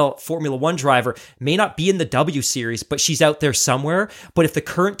female Formula One driver may not be in the W Series, but she's out there somewhere. But if the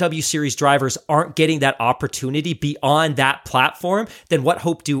current W Series drivers aren't getting that opportunity beyond that platform, then what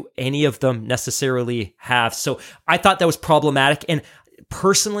hope do any of them necessarily have? So I thought that was problematic. And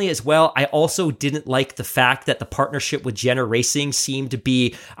personally as well, I also didn't like the fact that the partnership with Jenner Racing seemed to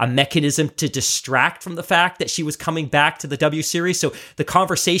be a mechanism to distract from the fact that she was coming back to the W Series. So the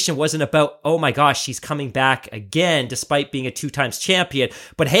conversation wasn't about, oh my gosh, she's coming back again despite being a 2-time champion.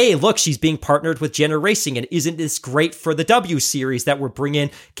 But hey, look, she's being partnered with Jenner Racing. And isn't this great for the W Series that we're bringing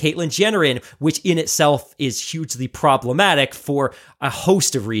Caitlyn Jenner in, which in itself is hugely problematic for a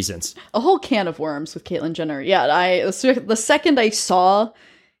host of reasons. A whole can of worms with Caitlyn Jenner. Yeah, the second I saw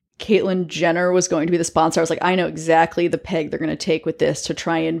Caitlyn Jenner was going to be the sponsor, I was like, I know exactly the peg they're going to take with this to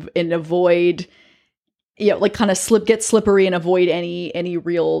try and avoid, kind of get slippery and avoid any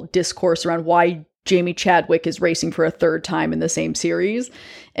real discourse around why Jamie Chadwick is racing for a third time in the same series.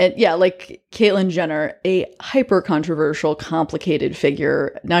 And yeah, like Caitlyn Jenner, a hyper controversial, complicated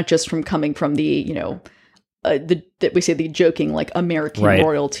figure, not just from coming from the, that we say the joking like American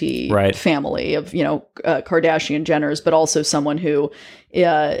royalty family of Kardashian Jenners, but also someone who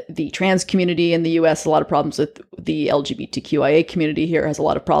the trans community in the U.S. has a lot of problems with, the LGBTQIA community here has a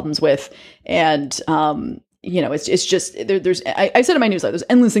lot of problems with, and it's just I said in my newsletter, there's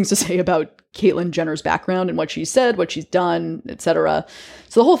endless things to say about Caitlyn Jenner's background and what she said, what she's done, etc.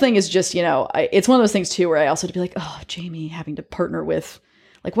 So the whole thing is just it's one of those things too where I also have to be like, oh, Jamie having to partner with.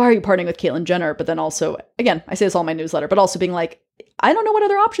 Like, why are you partnering with Caitlyn Jenner? But then also, again, I say this all in my newsletter, but also being like, I don't know what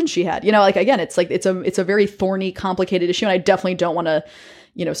other options she had. Again, it's a very thorny, complicated issue. And I definitely don't want to,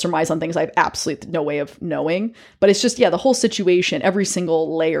 surmise on things I have absolutely no way of knowing. But it's just, the whole situation, every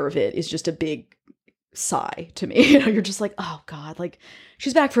single layer of it is just a big sigh to me. You're just like, oh God, like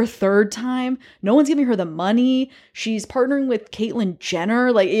she's back for a third time. No one's giving her the money. She's partnering with Caitlyn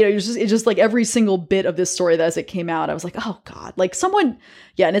Jenner. Like, it's just like every single bit of this story that as it came out, I was like, oh God, like someone,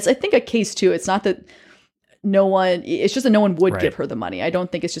 and it's, I think, a case too. It's not that it's just that no one would give her the money. I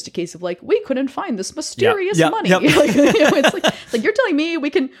don't think it's just a case of like, we couldn't find this mysterious money. It's like you're telling me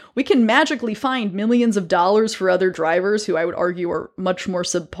we can magically find millions of dollars for other drivers who I would argue are much more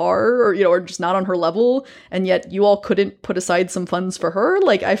subpar or just not on her level, and yet you all couldn't put aside some funds for her.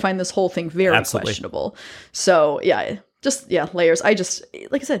 Like, I find this whole thing very questionable. So layers. I just,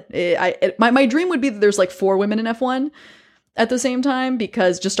 like I said, my dream would be that there's like 4 women in F1 at the same time,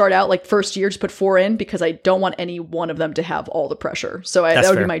 because just start out like first year, just put 4 in, because I don't want any one of them to have all the pressure. So that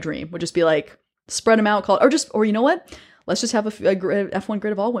would be my dream, would just be like spread them out, or you know what? Let's just have a F1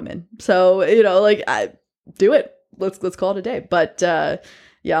 grid of all women. So, do it. Let's call it a day. But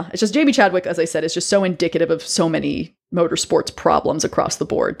it's just Jamie Chadwick, as I said, is just so indicative of so many motorsports problems across the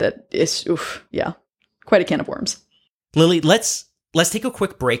board that is, quite a can of worms. Lily, Let's take a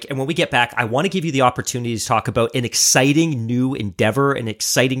quick break, and when we get back, I want to give you the opportunity to talk about an exciting new endeavor, an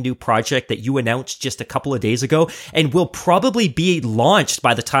exciting new project that you announced just a couple of days ago, and will probably be launched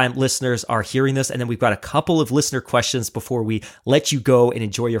by the time listeners are hearing this. And then we've got a couple of listener questions before we let you go and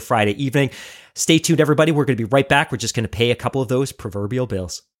enjoy your Friday evening. Stay tuned, everybody. We're going to be right back. We're just going to pay a couple of those proverbial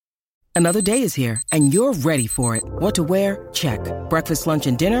bills. Another day is here, and you're ready for it. What to wear? Check. Breakfast, lunch,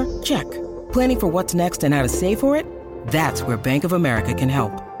 and dinner? Check. Planning for what's next and how to save for it? That's where Bank of America can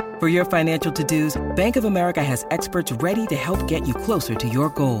help. For your financial to-dos, Bank of America has experts ready to help get you closer to your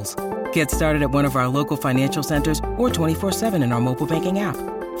goals. Get started at one of our local financial centers or 24/7 in our mobile banking app.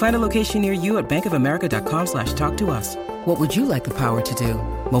 Find a location near you at bankofamerica.com/talktous. What would you like the power to do?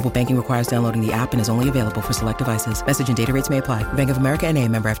 Mobile banking requires downloading the app and is only available for select devices. Message and data rates may apply. Bank of America N.A.,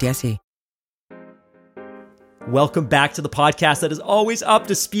 member FDIC. Welcome back to the podcast that is always up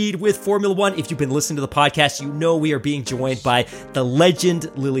to speed with Formula One. If you've been listening to the podcast, you know we are being joined by the legend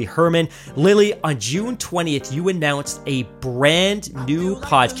Lily Herman. Lily, on June 20th, you announced a brand new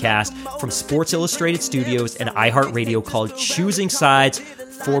podcast from Sports Illustrated Studios and iHeartRadio called Choosing Sides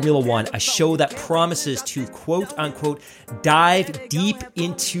Formula One, a show that promises to quote unquote dive deep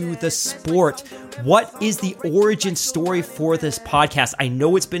into the sport. What is the origin story for this podcast? I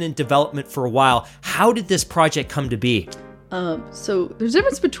know it's been in development for a while. How did this project come to be? So there's a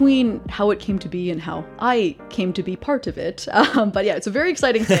difference between how it came to be and how I came to be part of it. But yeah, it's a very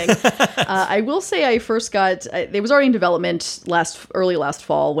exciting thing. I will say I first got, it was already in development early last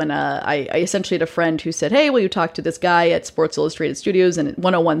fall when I essentially had a friend who said, hey, will you talk to this guy at Sports Illustrated Studios? And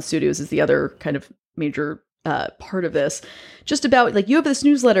 101 Studios is the other kind of major part of this. Just about, like, you have this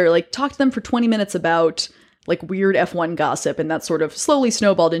newsletter, like, talk to them for 20 minutes about, like, weird F1 gossip. And that sort of slowly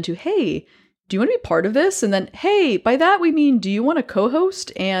snowballed into, hey, do you want to be part of this? And then, hey, by that we mean, do you want to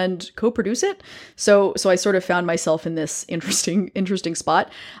co-host and co-produce it? So I sort of found myself in this interesting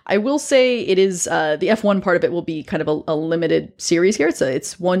spot. I will say it is, the F1 part of it will be kind of a limited series here.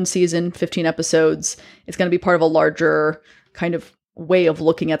 It's one season, 15 episodes. It's going to be part of a larger kind of way of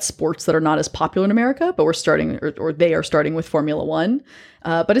looking at sports that are not as popular in America, but we're starting, or they are starting with Formula One.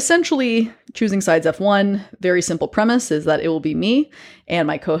 But essentially, Choosing Sides F1, very simple premise is that it will be me, and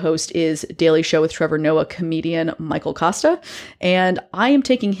my co-host is Daily Show with Trevor Noah comedian Michael Costa, and I am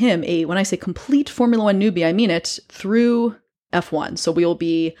taking him, when I say complete Formula One newbie, I mean it, through F1. So we will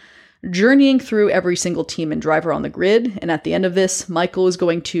be journeying through every single team and driver on the grid, and at the end of this, Michael is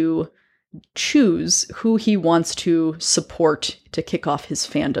going to choose who he wants to support to kick off his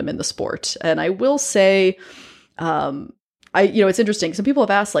fandom in the sport. And I will say, it's interesting. Some people have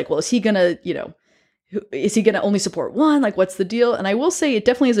asked, like, well, is he gonna only support one? Like, what's the deal? And I will say it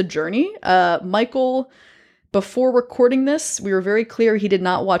definitely is a journey. Michael, before recording this, we were very clear he did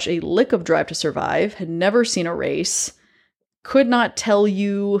not watch a lick of Drive to Survive, had never seen a race, could not tell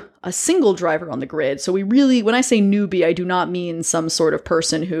you a single driver on the grid. So we really, when I say newbie, I do not mean some sort of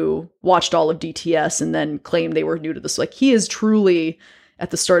person who watched all of DTS and then claimed they were new to this. Like, he is truly,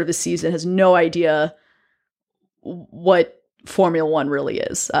 at the start of the season, has no idea what Formula One really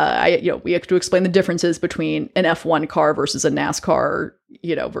is. We have to explain the differences between an F1 car versus a NASCAR,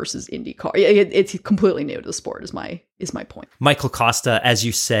 versus Indy car. It's completely new to the sport is my point. Michael Costa, as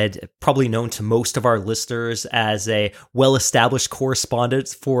you said, probably known to most of our listeners as a well-established correspondent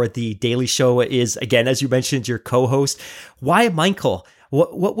for the Daily Show, is, again, as you mentioned, your co-host. Why Michael?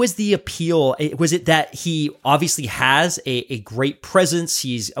 What was the appeal? Was it that he obviously has a great presence?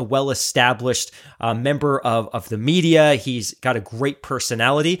 He's a well-established member of the media. He's got a great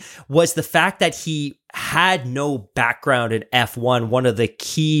personality. Was the fact that he had no background in F1 one of the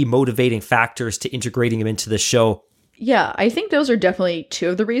key motivating factors to integrating him into the show? Yeah, I think those are definitely two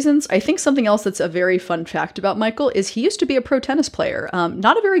of the reasons. I think something else that's a very fun fact about Michael is he used to be a pro tennis player.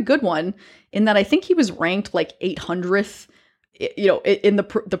 Not a very good one, in that I think he was ranked like 800th in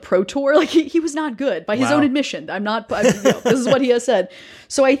the pro tour. Like, he was not good by his own admission. This is what he has said.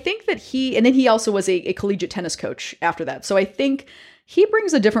 So I think that and then he also was a collegiate tennis coach after that. So I think he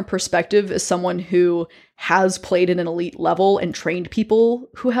brings a different perspective as someone who has played at an elite level and trained people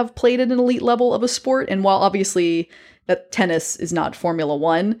who have played at an elite level of a sport. And while obviously that tennis is not Formula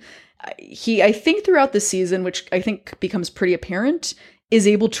One, I think throughout the season, which I think becomes pretty apparent, is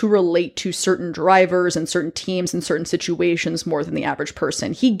able to relate to certain drivers and certain teams and certain situations more than the average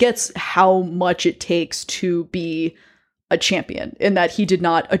person. He gets how much it takes to be a champion, and that he did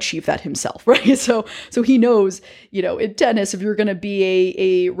not achieve that himself, right? So he knows, in tennis, if you're going to be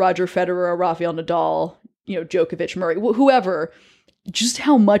a Roger Federer, a Rafael Nadal, Djokovic, Murray, whoever, just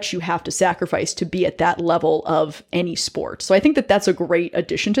how much you have to sacrifice to be at that level of any sport. So I think that that's a great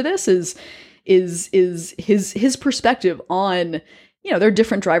addition to this is his perspective on, there are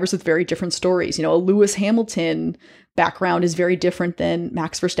different drivers with very different stories. A Lewis Hamilton background is very different than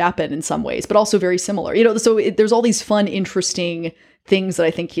Max Verstappen in some ways, but also very similar. There's all these fun, interesting things that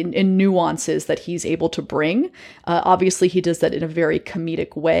I think in nuances that he's able to bring. Obviously, he does that in a very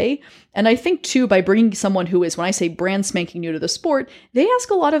comedic way. And I think, too, by bringing someone who is, when I say brand spanking new to the sport, they ask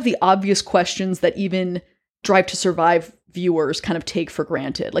a lot of the obvious questions that even Drive to Survive viewers kind of take for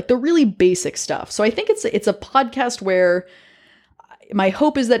granted, like the really basic stuff. So I think it's a podcast where my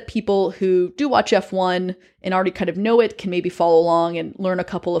hope is that people who do watch F1 and already kind of know it can maybe follow along and learn a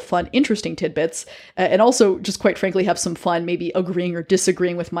couple of fun, interesting tidbits, and also just quite frankly have some fun, maybe agreeing or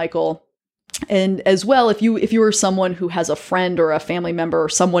disagreeing with Michael And as well, if you are someone who has a friend or a family member or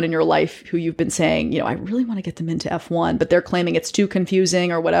someone in your life who you've been saying, I really want to get them into F1, but they're claiming it's too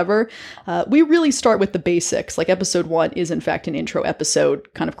confusing or whatever, we really start with the basics. Like episode 1 is in fact an intro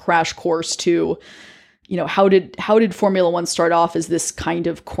episode, kind of crash course to, how did Formula One start off as this kind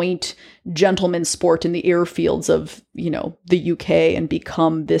of quaint gentleman sport in the airfields of, the UK and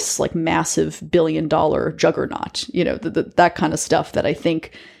become this like massive $1 billion juggernaut, that kind of stuff that I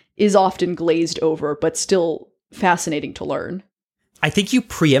think is often glazed over, but still fascinating to learn. I think you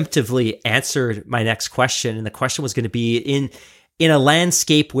preemptively answered my next question. And the question was going to be in a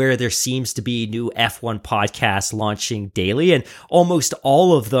landscape where there seems to be new F1 podcasts launching daily, and almost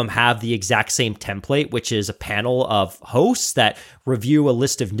all of them have the exact same template, which is a panel of hosts that review a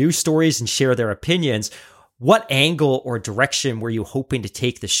list of news stories and share their opinions. What angle or direction were you hoping to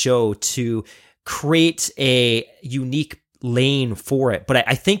take the show to create a unique lane for it? But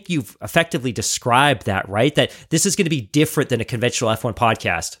I think you've effectively described that, right? That this is going to be different than a conventional F1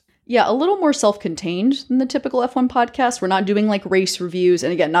 podcast. Yeah, a little more self-contained than the typical F1 podcast. We're not doing like race reviews.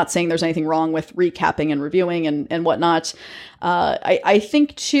 And again, not saying there's anything wrong with recapping and reviewing and whatnot. I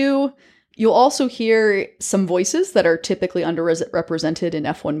think too, you'll also hear some voices that are typically underrepresented in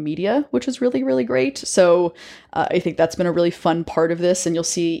F1 media, which is really, really great. So I think that's been a really fun part of this. And you'll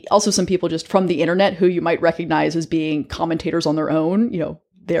see also some people just from the internet who you might recognize as being commentators on their own,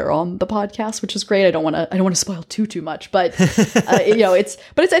 they're on the podcast, which is great. I don't want to spoil too much, but I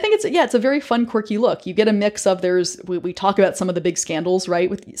think it's a very fun, quirky look. You get a mix of we talk about some of the big scandals,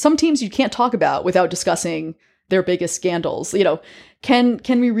 right? With some teams you can't talk about without discussing their biggest scandals. Can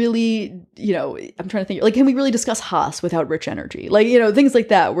we really, I'm trying to think, like, can we really discuss Haas without Rich Energy? Like, things like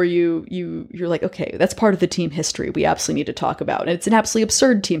that where you're like, okay, that's part of the team history we absolutely need to talk about. And it's an absolutely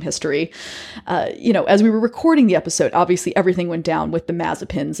absurd team history. As we were recording the episode, obviously everything went down with the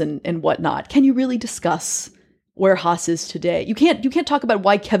Mazepins and whatnot. Can you really discuss where Haas is today? You can't talk about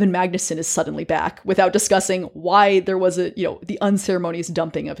why Kevin Magnussen is suddenly back without discussing why there was the unceremonious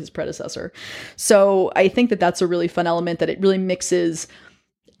dumping of his predecessor. So I think that that's a really fun element, that it really mixes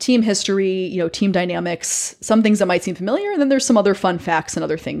team history, team dynamics, some things that might seem familiar, and then there's some other fun facts and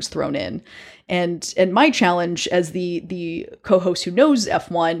other things thrown in. And my challenge as the co-host who knows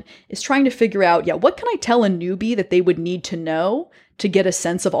F1 is trying to figure out, what can I tell a newbie that they would need to know to get a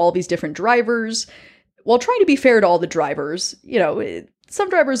sense of all these different drivers, while trying to be fair to all the drivers. Some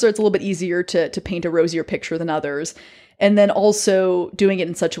drivers it's a little bit easier to paint a rosier picture than others. And then also doing it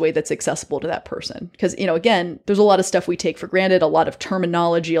in such a way that's accessible to that person. Because, again, there's a lot of stuff we take for granted, a lot of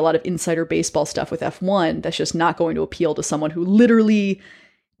terminology, a lot of insider baseball stuff with F1 that's just not going to appeal to someone who literally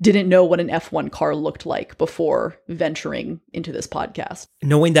didn't know what an F1 car looked like before venturing into this podcast.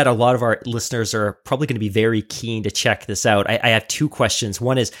 Knowing that a lot of our listeners are probably going to be very keen to check this out, I have two questions.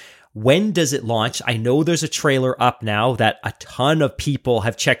 One is, when does it launch? I know there's a trailer up now that a ton of people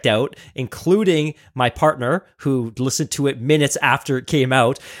have checked out, including my partner who listened to it minutes after it came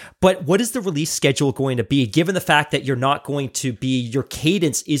out. But what is the release schedule going to be, given the fact that your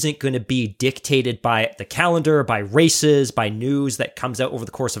cadence isn't going to be dictated by the calendar, by races, by news that comes out over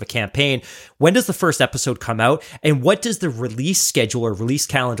the course of a campaign? When does the first episode come out? And what does the release schedule or release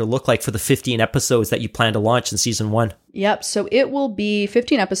calendar look like for the 15 episodes that you plan to launch in season 1? Yep. So it will be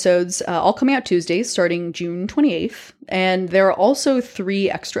 15 episodes, all coming out Tuesdays, starting June 28th. And there are also 3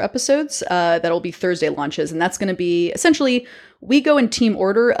 extra episodes that'll be Thursday launches. And that's going to be essentially, we go in team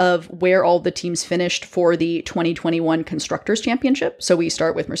order of where all the teams finished for the 2021 Constructors' Championship. So we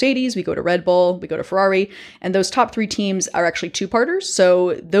start with Mercedes, we go to Red Bull, we go to Ferrari, and those top 3 teams are actually 2-parters.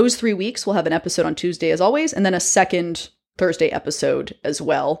 So those 3 weeks we'll have an episode on Tuesday as always, and then a second Thursday episode as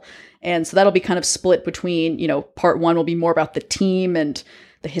well. And so that'll be kind of split between, part 1 will be more about the team and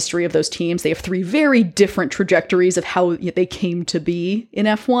the history of those teams. They have 3 very different trajectories of how they came to be in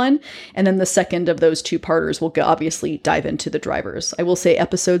F1. And then the second of those 2-parters will obviously dive into the drivers. I will say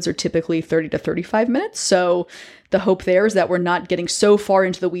episodes are typically 30 to 35 minutes. So the hope there is that we're not getting so far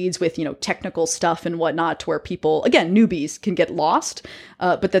into the weeds with, technical stuff and whatnot to where people, again, newbies can get lost,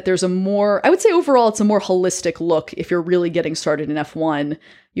 but that there's I would say overall, it's a more holistic look. If you're really getting started in F1,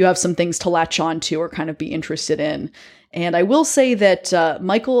 you have some things to latch on to or kind of be interested in. And I will say that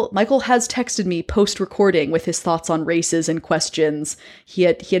Michael has texted me post-recording with his thoughts on races and questions. He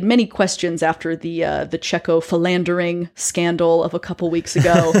had many questions after the Checo philandering scandal of a couple weeks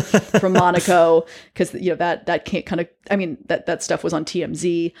ago from Monaco, because that can't kind of, that stuff was on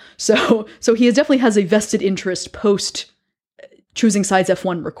TMZ. So he definitely has a vested interest post Choosing Sides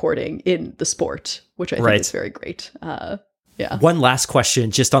F1 recording in the sport, which I think is very great. Yeah. One last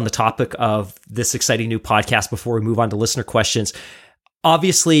question, just on the topic of this exciting new podcast before we move on to listener questions.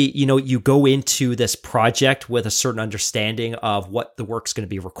 Obviously, you go into this project with a certain understanding of what the work's going to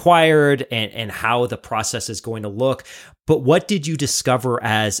be required and how the process is going to look. But what did you discover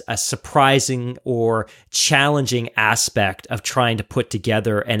as a surprising or challenging aspect of trying to put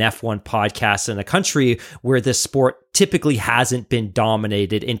together an F1 podcast in a country where this sport typically hasn't been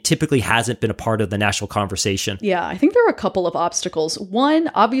dominated and typically hasn't been a part of the national conversation? Yeah, I think there are a couple of obstacles. One,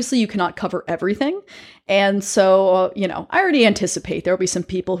 obviously you cannot cover everything. And so, I already anticipate there will be some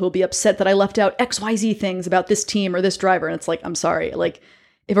people who will be upset that I left out XYZ things about this team or this driver. And it's like, I'm sorry,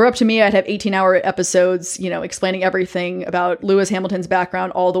 if it were up to me, I'd have 18-hour episodes, explaining everything about Lewis Hamilton's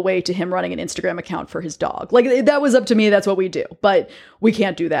background all the way to him running an Instagram account for his dog. That was up to me. That's what we do. But we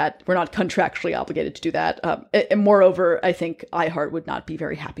can't do that. We're not contractually obligated to do that. And moreover, I think iHeart would not be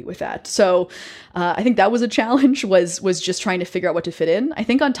very happy with that. So I think that was a challenge, was just trying to figure out what to fit in. I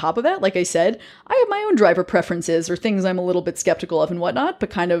think on top of that, like I said, I have my own driver preferences or things I'm a little bit skeptical of and whatnot, but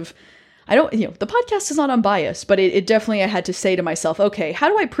kind of, the podcast is not unbiased, but it definitely, I had to say to myself, okay, how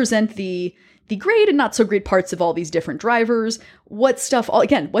do I present the great and not so great parts of all these different drivers? What stuff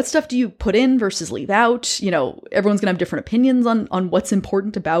do you put in versus leave out? Everyone's gonna have different opinions on what's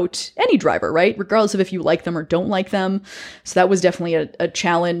important about any driver, right? Regardless of if you like them or don't like them. So that was definitely a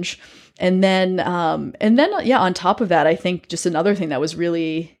challenge. And then, on top of that, I think just another thing that was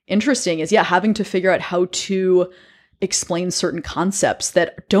really interesting is, having to figure out how to explain certain concepts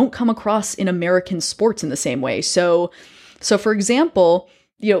that don't come across in American sports in the same way. So for example,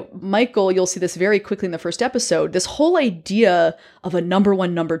 Michael, you'll see this very quickly in the first episode, this whole idea of a number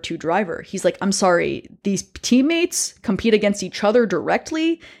one, number two driver. He's like, I'm sorry, these teammates compete against each other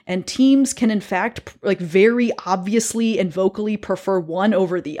directly, and teams can in fact very obviously and vocally prefer one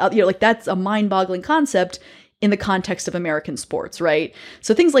over the other. That's a mind-boggling concept in the context of American sports, right?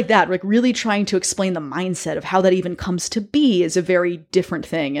 So things like that, really trying to explain the mindset of how that even comes to be is a very different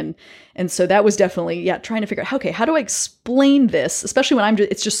thing. And so that was definitely, trying to figure out, okay, how do I explain this? Especially when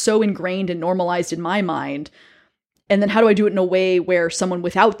it's just so ingrained and normalized in my mind. And then how do I do it in a way where someone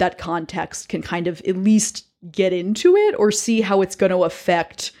without that context can kind of at least get into it or see how it's going to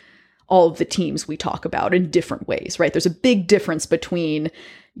affect all of the teams we talk about in different ways, right? There's a big difference between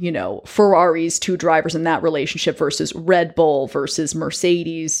Ferrari's two drivers in that relationship versus Red Bull versus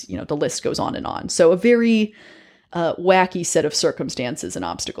Mercedes, the list goes on and on. So a very wacky set of circumstances and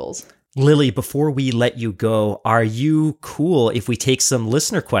obstacles. Lily, before we let you go, are you cool if we take some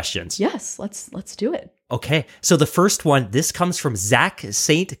listener questions? Yes, let's do it. Okay, so the first one, this comes from Zach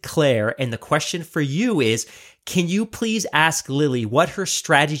St. Clair, and the question for you is, can you please ask Lily what her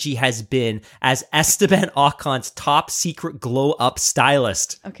strategy has been as Esteban Ocon's top secret glow up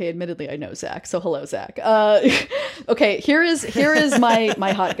stylist? Okay, admittedly, I know Zach. So hello, Zach. Okay, here is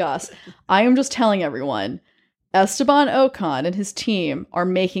my hot goss. I am just telling everyone, Esteban Ocon and his team are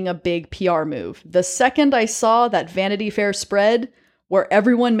making a big PR move. The second I saw that Vanity Fair spread where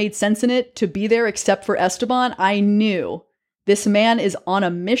everyone made sense in it to be there except for Esteban, I knew this man is on a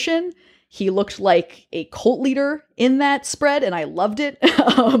mission. He looked like a cult leader in that spread, and I loved it.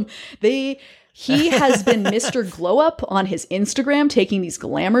 He has been Mr. Glow Up on his Instagram, taking these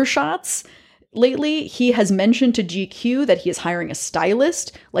glamour shots. Lately, he has mentioned to GQ that he is hiring a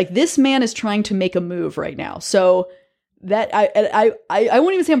stylist. This man is trying to make a move right now. So that I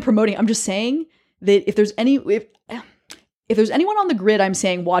won't even say I'm promoting. I'm just saying that if there's anyone on the grid, I'm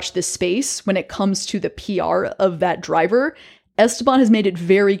saying watch this space when it comes to the PR of that driver. Esteban has made it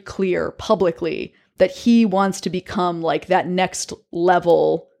very clear publicly that he wants to become that next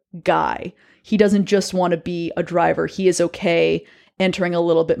level guy. He doesn't just want to be a driver. He is okay entering a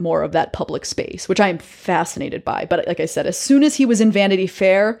little bit more of that public space, which I am fascinated by. But like I said, as soon as he was in Vanity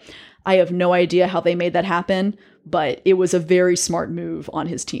Fair, I have no idea how they made that happen, but it was a very smart move on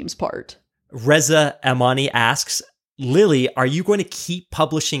his team's part. Reza Amani asks, Lily, are you going to keep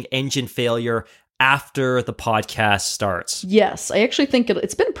publishing Engine Failure after the podcast starts? Yes, I actually think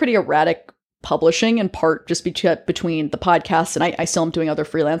it's been pretty erratic publishing, in part just between the podcast and I still am doing other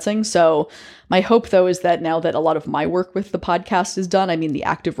freelancing. So my hope, though, is that now that a lot of my work with the podcast is done, I mean the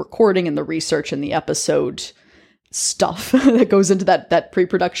active recording and the research and the episode stuff that goes into that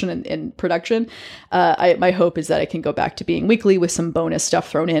pre-production and production, my hope is that I can go back to being weekly with some bonus stuff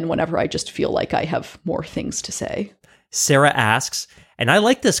thrown in whenever I just feel like I have more things to say. Sarah asks, And I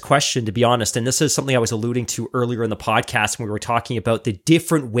like this question, to be honest. And this is something I was alluding to earlier in the podcast when we were talking about the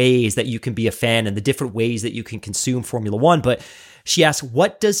different ways that you can be a fan and the different ways that you can consume Formula One. But she asked,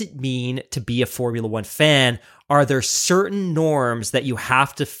 what does it mean to be a Formula One fan? Are there certain norms that you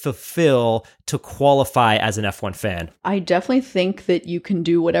have to fulfill to qualify as an F1 fan? I definitely think that you can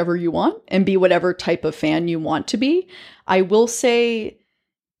do whatever you want and be whatever type of fan you want to be. I will say,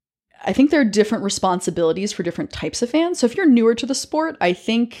 I think there are different responsibilities for different types of fans. So if you're newer to the sport, I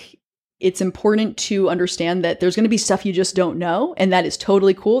think it's important to understand that there's going to be stuff you just don't know. And that is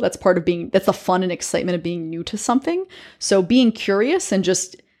totally cool. That's part of that's the fun and excitement of being new to something. So being curious and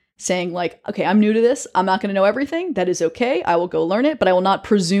just saying like, okay, I'm new to this. I'm not going to know everything. That is okay. I will go learn it, but I will not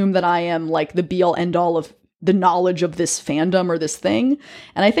presume that I am like the be all end all of the knowledge of this fandom or this thing.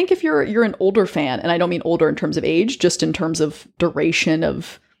 And I think if you're an older fan, and I don't mean older in terms of age, just in terms of duration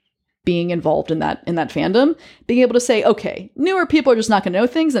of being involved in that fandom, being able to say, okay, newer people are just not going to know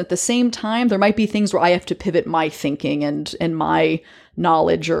things. And at the same time, there might be things where I have to pivot my thinking and my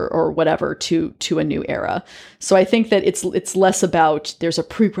knowledge or whatever to a new era. So I think that it's less about there's a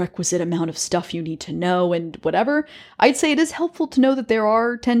prerequisite amount of stuff you need to know and whatever. I'd say it is helpful to know that there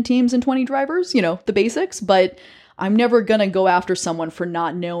are 10 teams and 20 drivers, the basics, but I'm never going to go after someone for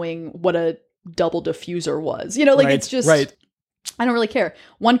not knowing what a double diffuser was. Right, it's just, right. I don't really care.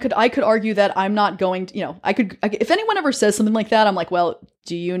 I could argue that I'm not going to, if anyone ever says something like that, I'm like, well,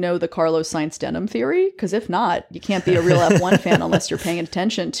 do you know the Carlos Sainz denim theory? Because if not, you can't be a real F1 fan unless you're paying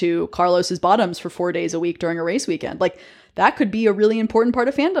attention to Carlos's bottoms for 4 days a week during a race weekend. Like that could be a really important part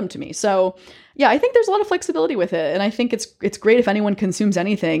of fandom to me. So yeah, I think there's a lot of flexibility with it. And I think it's great if anyone consumes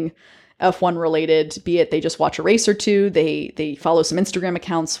anything F1 related, be it they just watch a race or two, they follow some Instagram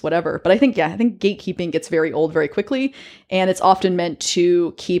accounts, whatever. But I think gatekeeping gets very old very quickly, and it's often meant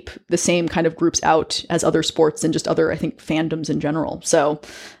to keep the same kind of groups out as other sports and just other, I think, fandoms in general. So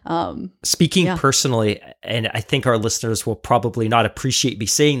speaking personally, and I think our listeners will probably not appreciate me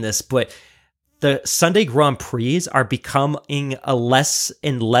saying this, but the Sunday Grand Prix are becoming a less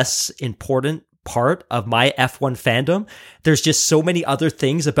and less important part of my F1 fandom. There's just so many other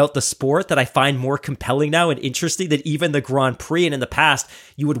things about the sport that I find more compelling now and interesting than even the Grand Prix. And in the past,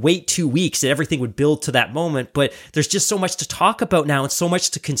 you would wait 2 weeks and everything would build to that moment. But there's just so much to talk about now and so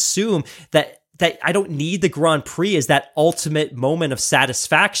much to consume that I don't need the Grand Prix as that ultimate moment of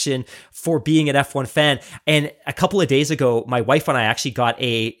satisfaction for being an F1 fan. And a couple of days ago, my wife and I actually got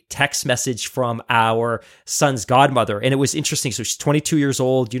a text message from our son's godmother. And it was interesting. So she's 22 years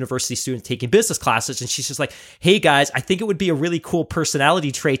old, university student taking business classes. And she's just like, hey guys, I think it would be a really cool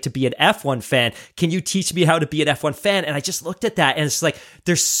personality trait to be an F1 fan. Can you teach me how to be an F1 fan? And I just looked at that and it's like,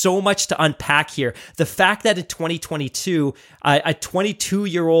 there's so much to unpack here. The fact that in 2022, a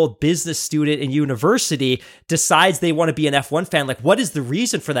 22-year-old business student in university decides they want to be an F1 fan. Like, what is the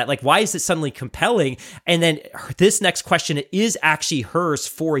reason for that? Like, why is it suddenly compelling? And then this next question is actually hers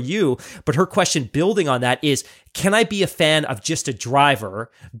for you, but her question building on that is, can I be a fan of just a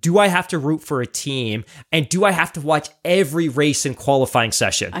driver? Do I have to root for a team? And do I have to watch every race and qualifying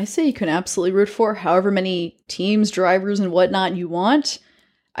session? I say you can absolutely root for however many teams, drivers, and whatnot you want.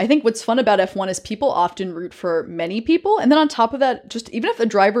 I think what's fun about F1 is people often root for many people. And then on top of that, just even if a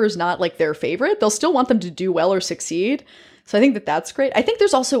driver is not like their favorite, they'll still want them to do well or succeed. So I think that that's great. I think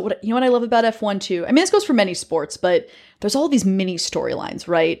there's also, what I love about F1 too? I mean, this goes for many sports, but there's all these mini storylines,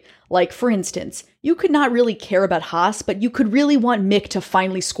 right? Like, for instance, you could not really care about Haas, but you could really want Mick to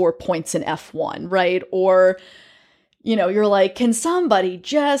finally score points in F1, right? Or, you're like, can somebody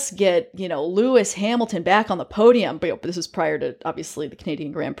just get, Lewis Hamilton back on the podium? But this is prior to, obviously, the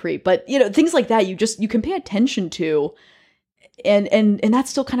Canadian Grand Prix. But, things like that, you can pay attention to, and that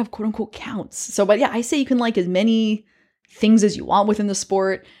still kind of, quote unquote, counts. So, but yeah, I say you can like as many things as you want within the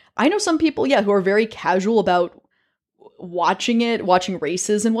sport. I know some people, who are very casual about watching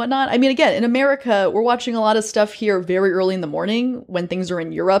races and whatnot. I mean, again, in America, we're watching a lot of stuff here very early in the morning when things are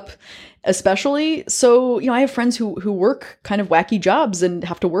in Europe, especially. So, I have friends who work kind of wacky jobs and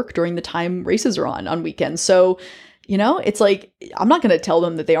have to work during the time races are on weekends. So, it's like, I'm not going to tell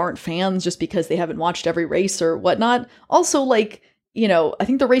them that they aren't fans just because they haven't watched every race or whatnot. Also, like, I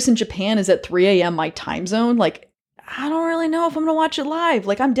think the race in Japan is at 3 a.m. my time zone. Like, I don't really know if I'm going to watch it live.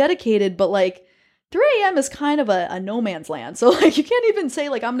 Like, I'm dedicated, but like 3 a.m. is kind of a no man's land. So like, you can't even say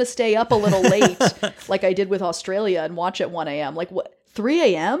like, I'm going to stay up a little late like I did with Australia and watch at 1 a.m. Like, what,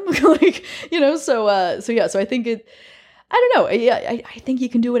 3 a.m.? Like, so I think I don't know. I think you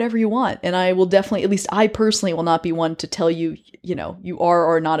can do whatever you want. And I will definitely, at least I personally will not be one to tell you, you are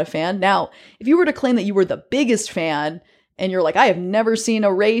or not a fan. Now, if you were to claim that you were the biggest fan and you're like, I have never seen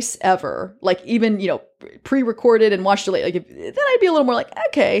a race ever, like even, pre-recorded and watched it late, then I'd be a little more like,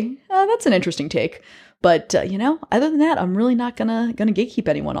 okay, that's an interesting take. But, other than that, I'm really not gonna gatekeep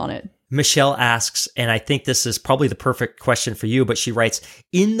anyone on it. Michelle asks, and I think this is probably the perfect question for you, but she writes,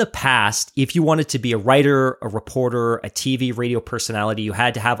 in the past, if you wanted to be a writer, a reporter, a TV, radio personality, you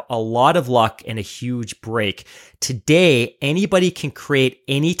had to have a lot of luck and a huge break. Today, anybody can create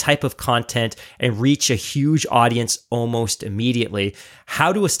any type of content and reach a huge audience almost immediately.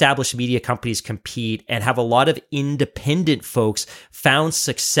 How do established media companies compete, and have a lot of independent folks found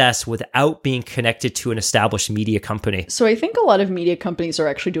success without being connected to an established media company? So I think a lot of media companies are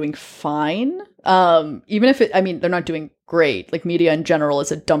actually doing fine. Even if they're not doing great. Like media in general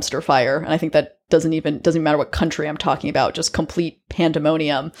is a dumpster fire. And I think that doesn't matter what country I'm talking about, just complete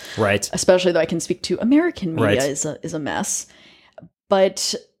pandemonium. Right. Especially though I can speak to American media is a mess.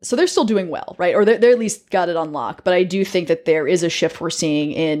 But so they're still doing well, right? Or they're at least got it on lock. But I do think that there is a shift we're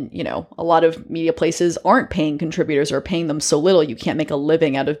seeing in, a lot of media places aren't paying contributors or paying them so little you can't make a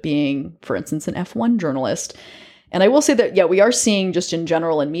living out of being, for instance, an F1 journalist. And I will say that, we are seeing just in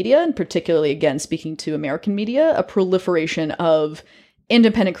general in media, and particularly, again, speaking to American media, a proliferation of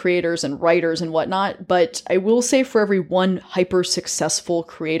independent creators and writers and whatnot. But I will say for every one hyper successful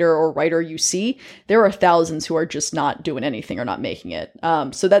creator or writer you see, there are thousands who are just not doing anything or not making it.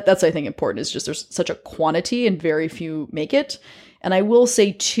 So that's, I think, important, is just there's such a quantity and very few make it. And I will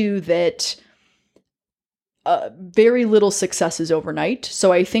say, too, that very little success is overnight.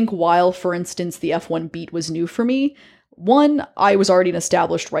 So I think while, for instance, the F1 beat was new for me, one, I was already an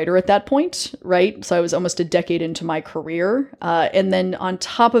established writer at that point, right? So I was almost a decade into my career. And then on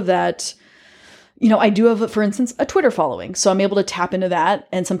top of that, I do have, for instance, a Twitter following. So I'm able to tap into that.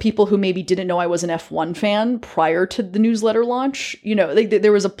 And some people who maybe didn't know I was an F1 fan prior to the newsletter launch,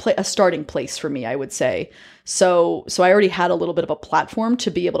 there was a starting place for me, I would say. So I already had a little bit of a platform to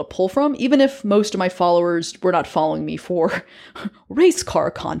be able to pull from, even if most of my followers were not following me for race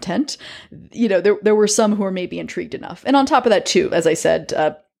car content. There were some who were maybe intrigued enough. And on top of that, too, as I said,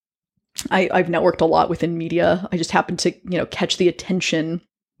 I've networked a lot within media. I just happen to, catch the attention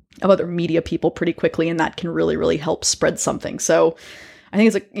of other media people pretty quickly, and that can really, really help spread something. So I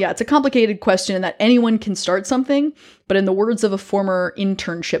think it's a complicated question in that anyone can start something, but in the words of a former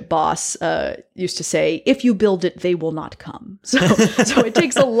internship boss, used to say, if you build it, they will not come. So it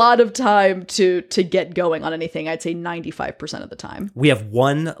takes a lot of time to get going on anything. I'd say 95% of the time. We have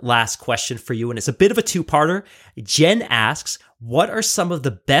one last question for you, and it's a bit of a two-parter. Jen asks, what are some of the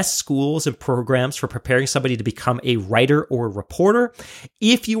best schools and programs for preparing somebody to become a writer or a reporter?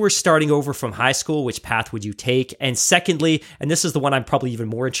 If you were starting over from high school, which path would you take? And secondly, and this is the one I'm probably even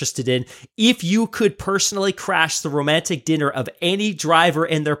more interested in, if you could personally crash the romantic dinner of any driver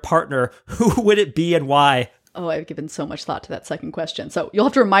and their partner, who would it be and why? Oh, I've given so much thought to that second question. So you'll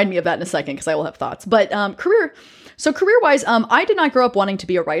have to remind me of that in a second because I will have thoughts. But career-wise, I did not grow up wanting to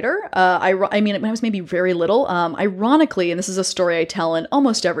be a writer. When I was maybe very little, ironically, and this is a story I tell in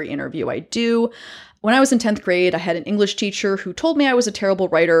almost every interview I do, when I was in 10th grade, I had an English teacher who told me I was a terrible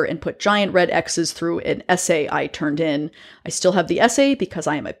writer and put giant red X's through an essay I turned in. I still have the essay because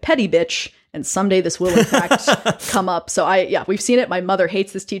I am a petty bitch, and someday this will in fact come up. So we've seen it. My mother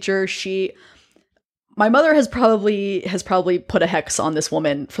hates this teacher. My mother has probably put a hex on this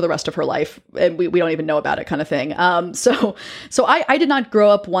woman for the rest of her life, and we don't even know about it, kind of thing. So I did not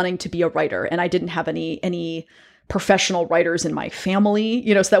grow up wanting to be a writer, and I didn't have any professional writers in my family,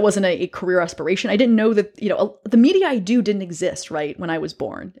 so that wasn't a career aspiration. I didn't know that, the media I do didn't exist right when I was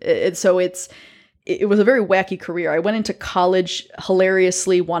born. So it was a very wacky career. I went into college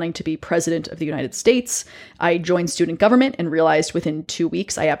hilariously wanting to be president of the United States. I joined student government and realized within 2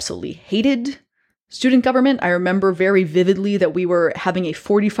 weeks I absolutely hated student government. I remember very vividly that we were having a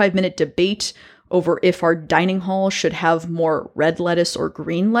 45-minute debate over if our dining hall should have more red lettuce or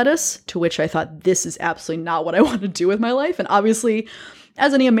green lettuce, to which I thought, this is absolutely not what I want to do with my life. And obviously,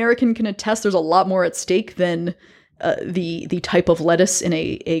 as any American can attest, there's a lot more at stake than the type of lettuce in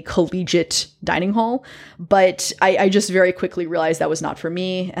a collegiate dining hall. But I just very quickly realized that was not for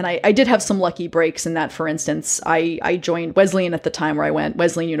me. And I did have some lucky breaks in that, for instance, I joined Wesleyan at the time where I went,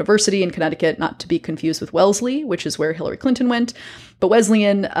 Wesleyan University in Connecticut, not to be confused with Wellesley, which is where Hillary Clinton went. But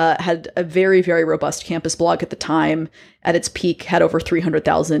Wesleyan had a very, very robust campus blog at the time. At its peak, had over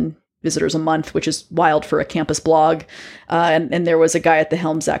 300,000 visitors a month, which is wild for a campus blog. And there was a guy at the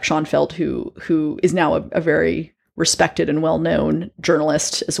helm, Zach Schoenfeld, who is now a very respected and well-known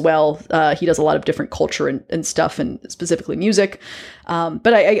journalist as well. He does a lot of different culture and stuff, and specifically music.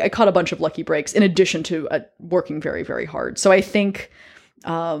 But I caught a bunch of lucky breaks in addition to working very, very hard. So I think,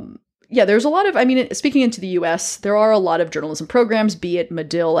 yeah, there's a lot of, I mean, speaking into the US, there are a lot of journalism programs, be it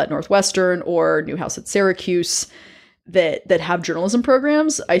Medill at Northwestern or Newhouse at Syracuse, that have journalism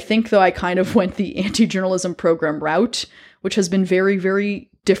programs. I think, though, I kind of went the anti-journalism program route, which has been very, very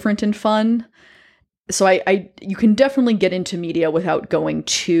different and fun. So you can definitely get into media without going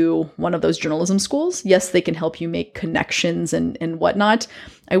to one of those journalism schools. Yes, they can help you make connections and whatnot.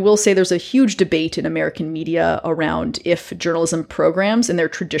 I will say there's a huge debate in American media around if journalism programs in their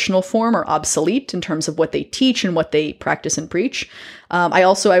traditional form are obsolete in terms of what they teach and what they practice and preach. I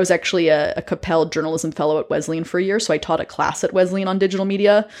was actually a Capell journalism fellow at Wesleyan for a year. So I taught a class at Wesleyan on digital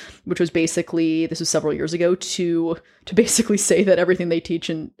media, which was basically, this was several years ago, to basically say that everything they teach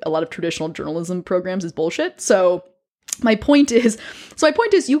in a lot of traditional journalism programs is bullshit. So my point is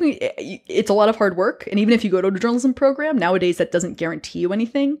it's a lot of hard work. And even if you go to a journalism program nowadays, that doesn't guarantee you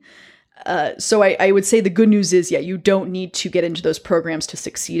anything. So I would say the good news is, you don't need to get into those programs to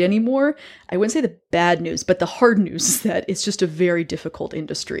succeed anymore. I wouldn't say the bad news, but the hard news is that it's just a very difficult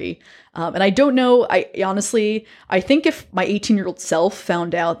industry. And I don't know, I think if my 18-year-old self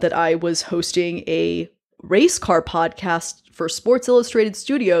found out that I was hosting a race car podcast for Sports Illustrated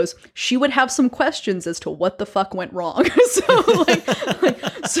Studios, she would have some questions as to what the fuck went wrong.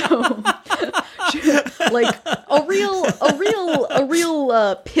 A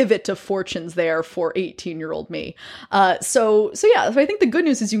real pivot to fortunes there for 18-year-old me. So I think the good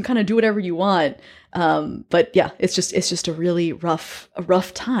news is you can kind of do whatever you want. But yeah, it's just a really rough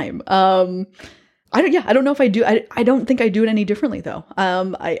time. I don't know if I do. I don't think I do it any differently, though.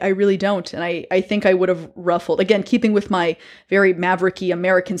 I really don't. And I think I would have ruffled, again, keeping with my very mavericky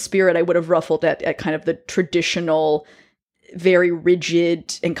American spirit, I would have ruffled at kind of the traditional, very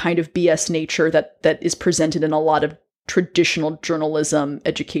rigid and kind of BS nature that is presented in a lot of traditional journalism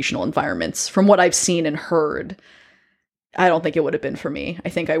educational environments. From what I've seen and heard, I don't think it would have been for me. I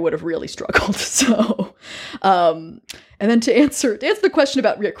think I would have really struggled. So, and then to answer the question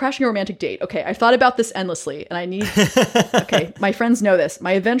about crashing a romantic date. Okay, I thought about this endlessly, and okay, my friends know this.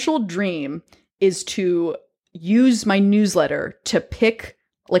 My eventual dream is to use my newsletter to pick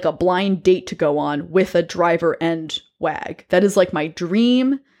like a blind date to go on with a driver and wag. That is like my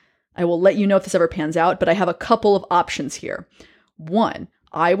dream. I will let you know if this ever pans out, but I have a couple of options here. One,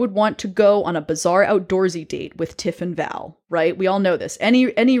 I would want to go on a bizarre outdoorsy date with Tiff and Val, right? We all know this.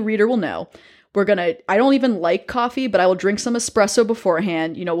 Any reader will know. I don't even like coffee, but I will drink some espresso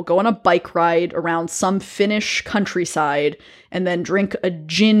beforehand. We'll go on a bike ride around some Finnish countryside and then drink a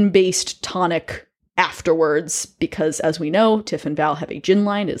gin-based tonic afterwards, because as we know, Tiff and Val have a gin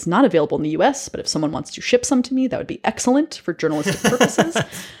line. It is not available in the US, but if someone wants to ship some to me, that would be excellent for journalistic purposes.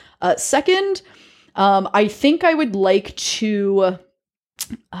 Second, I think I would like to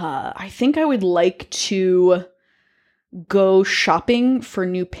go shopping for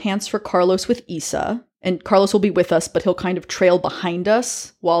new pants for Carlos with Issa. And Carlos will be with us, but he'll kind of trail behind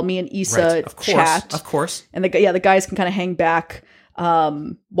us while me and Issa chat. Of course. And the guys can kind of hang back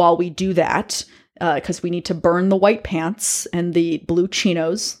while we do that, because we need to burn the white pants and the blue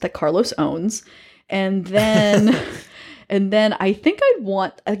chinos that Carlos owns. And then and then I think I'd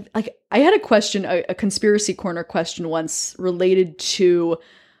want, I had a question, a conspiracy corner question once related to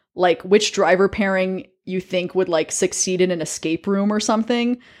like which driver pairing you think would like succeed in an escape room or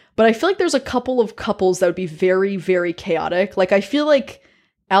something. But I feel like there's a couple of couples that would be very, very chaotic. Like I feel like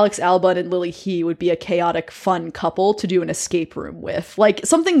Alex Albon and Lily He would be a chaotic, fun couple to do an escape room with. Like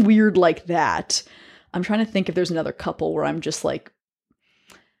something weird like that. I'm trying to think if there's another couple where I'm just like,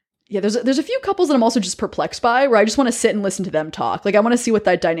 yeah, there's a few couples that I'm also just perplexed by, where I just want to sit and listen to them talk. Like I want to see what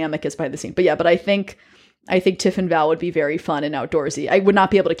that dynamic is behind the scene. But I think Tiff and Val would be very fun and outdoorsy. I would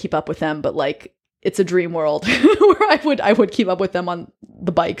not be able to keep up with them, but like it's a dream world where I would keep up with them on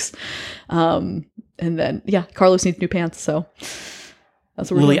the bikes. And then Carlos needs new pants, so that's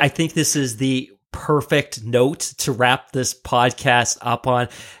what we're Lily, doing. I think this is the perfect note to wrap this podcast up on.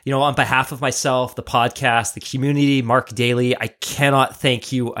 On behalf of myself, the podcast, the community, Mark Daly, I cannot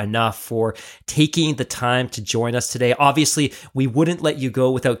thank you enough for taking the time to join us today. Obviously, we wouldn't let you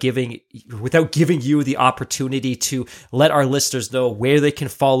go without giving you the opportunity to let our listeners know where they can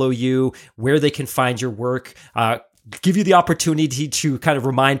follow you, where they can find your work, give you the opportunity to kind of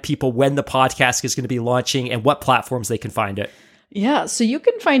remind people when the podcast is going to be launching and what platforms they can find it. Yeah, so you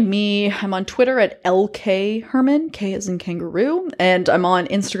can find me, I'm on Twitter at LK Herman, K as in kangaroo, and I'm on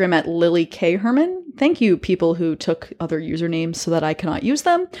Instagram at Lily K Herman. Thank you, people who took other usernames so that I cannot use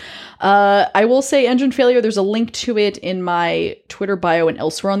them. I will say Engine Failure, there's a link to it in my Twitter bio and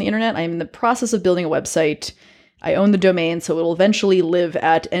elsewhere on the internet. I'm in the process of building a website. I own the domain, so it will eventually live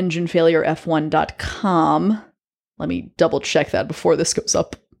at enginefailuref1.com. Let me double check that before this goes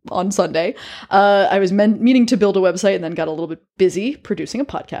up on Sunday. I was meaning to build a website and then got a little bit busy producing a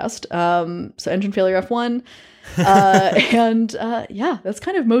podcast. So Engine Failure F1. Yeah, that's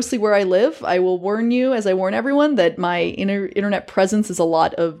kind of mostly where I live. I will warn you, as I warn everyone, that my internet presence is a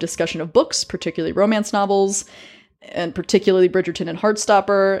lot of discussion of books, particularly romance novels, and particularly Bridgerton and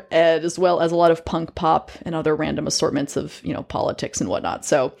Heartstopper, as well as a lot of punk pop and other random assortments of, politics and whatnot.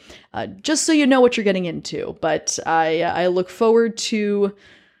 So just so you know what you're getting into. But I look forward to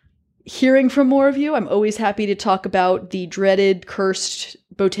hearing from more of you. I'm always happy to talk about the dreaded, cursed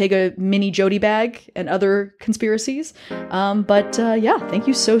Bottega mini Jody bag and other conspiracies. Thank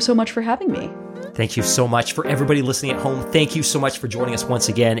you so much for having me. Thank you so much. For everybody listening at home, thank you so much for joining us once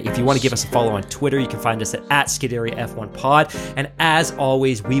again. If you want to give us a follow on Twitter, you can find us at Scuderia F1 Pod. And as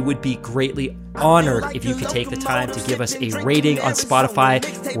always, we would be greatly honored if you could take the time to give us a rating on Spotify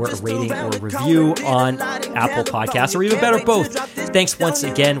or a rating or a review on Apple Podcasts, or even better, both. Thanks once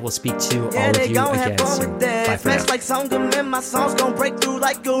again. We'll speak to all of you again soon. Bye for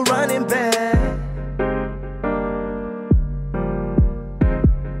now.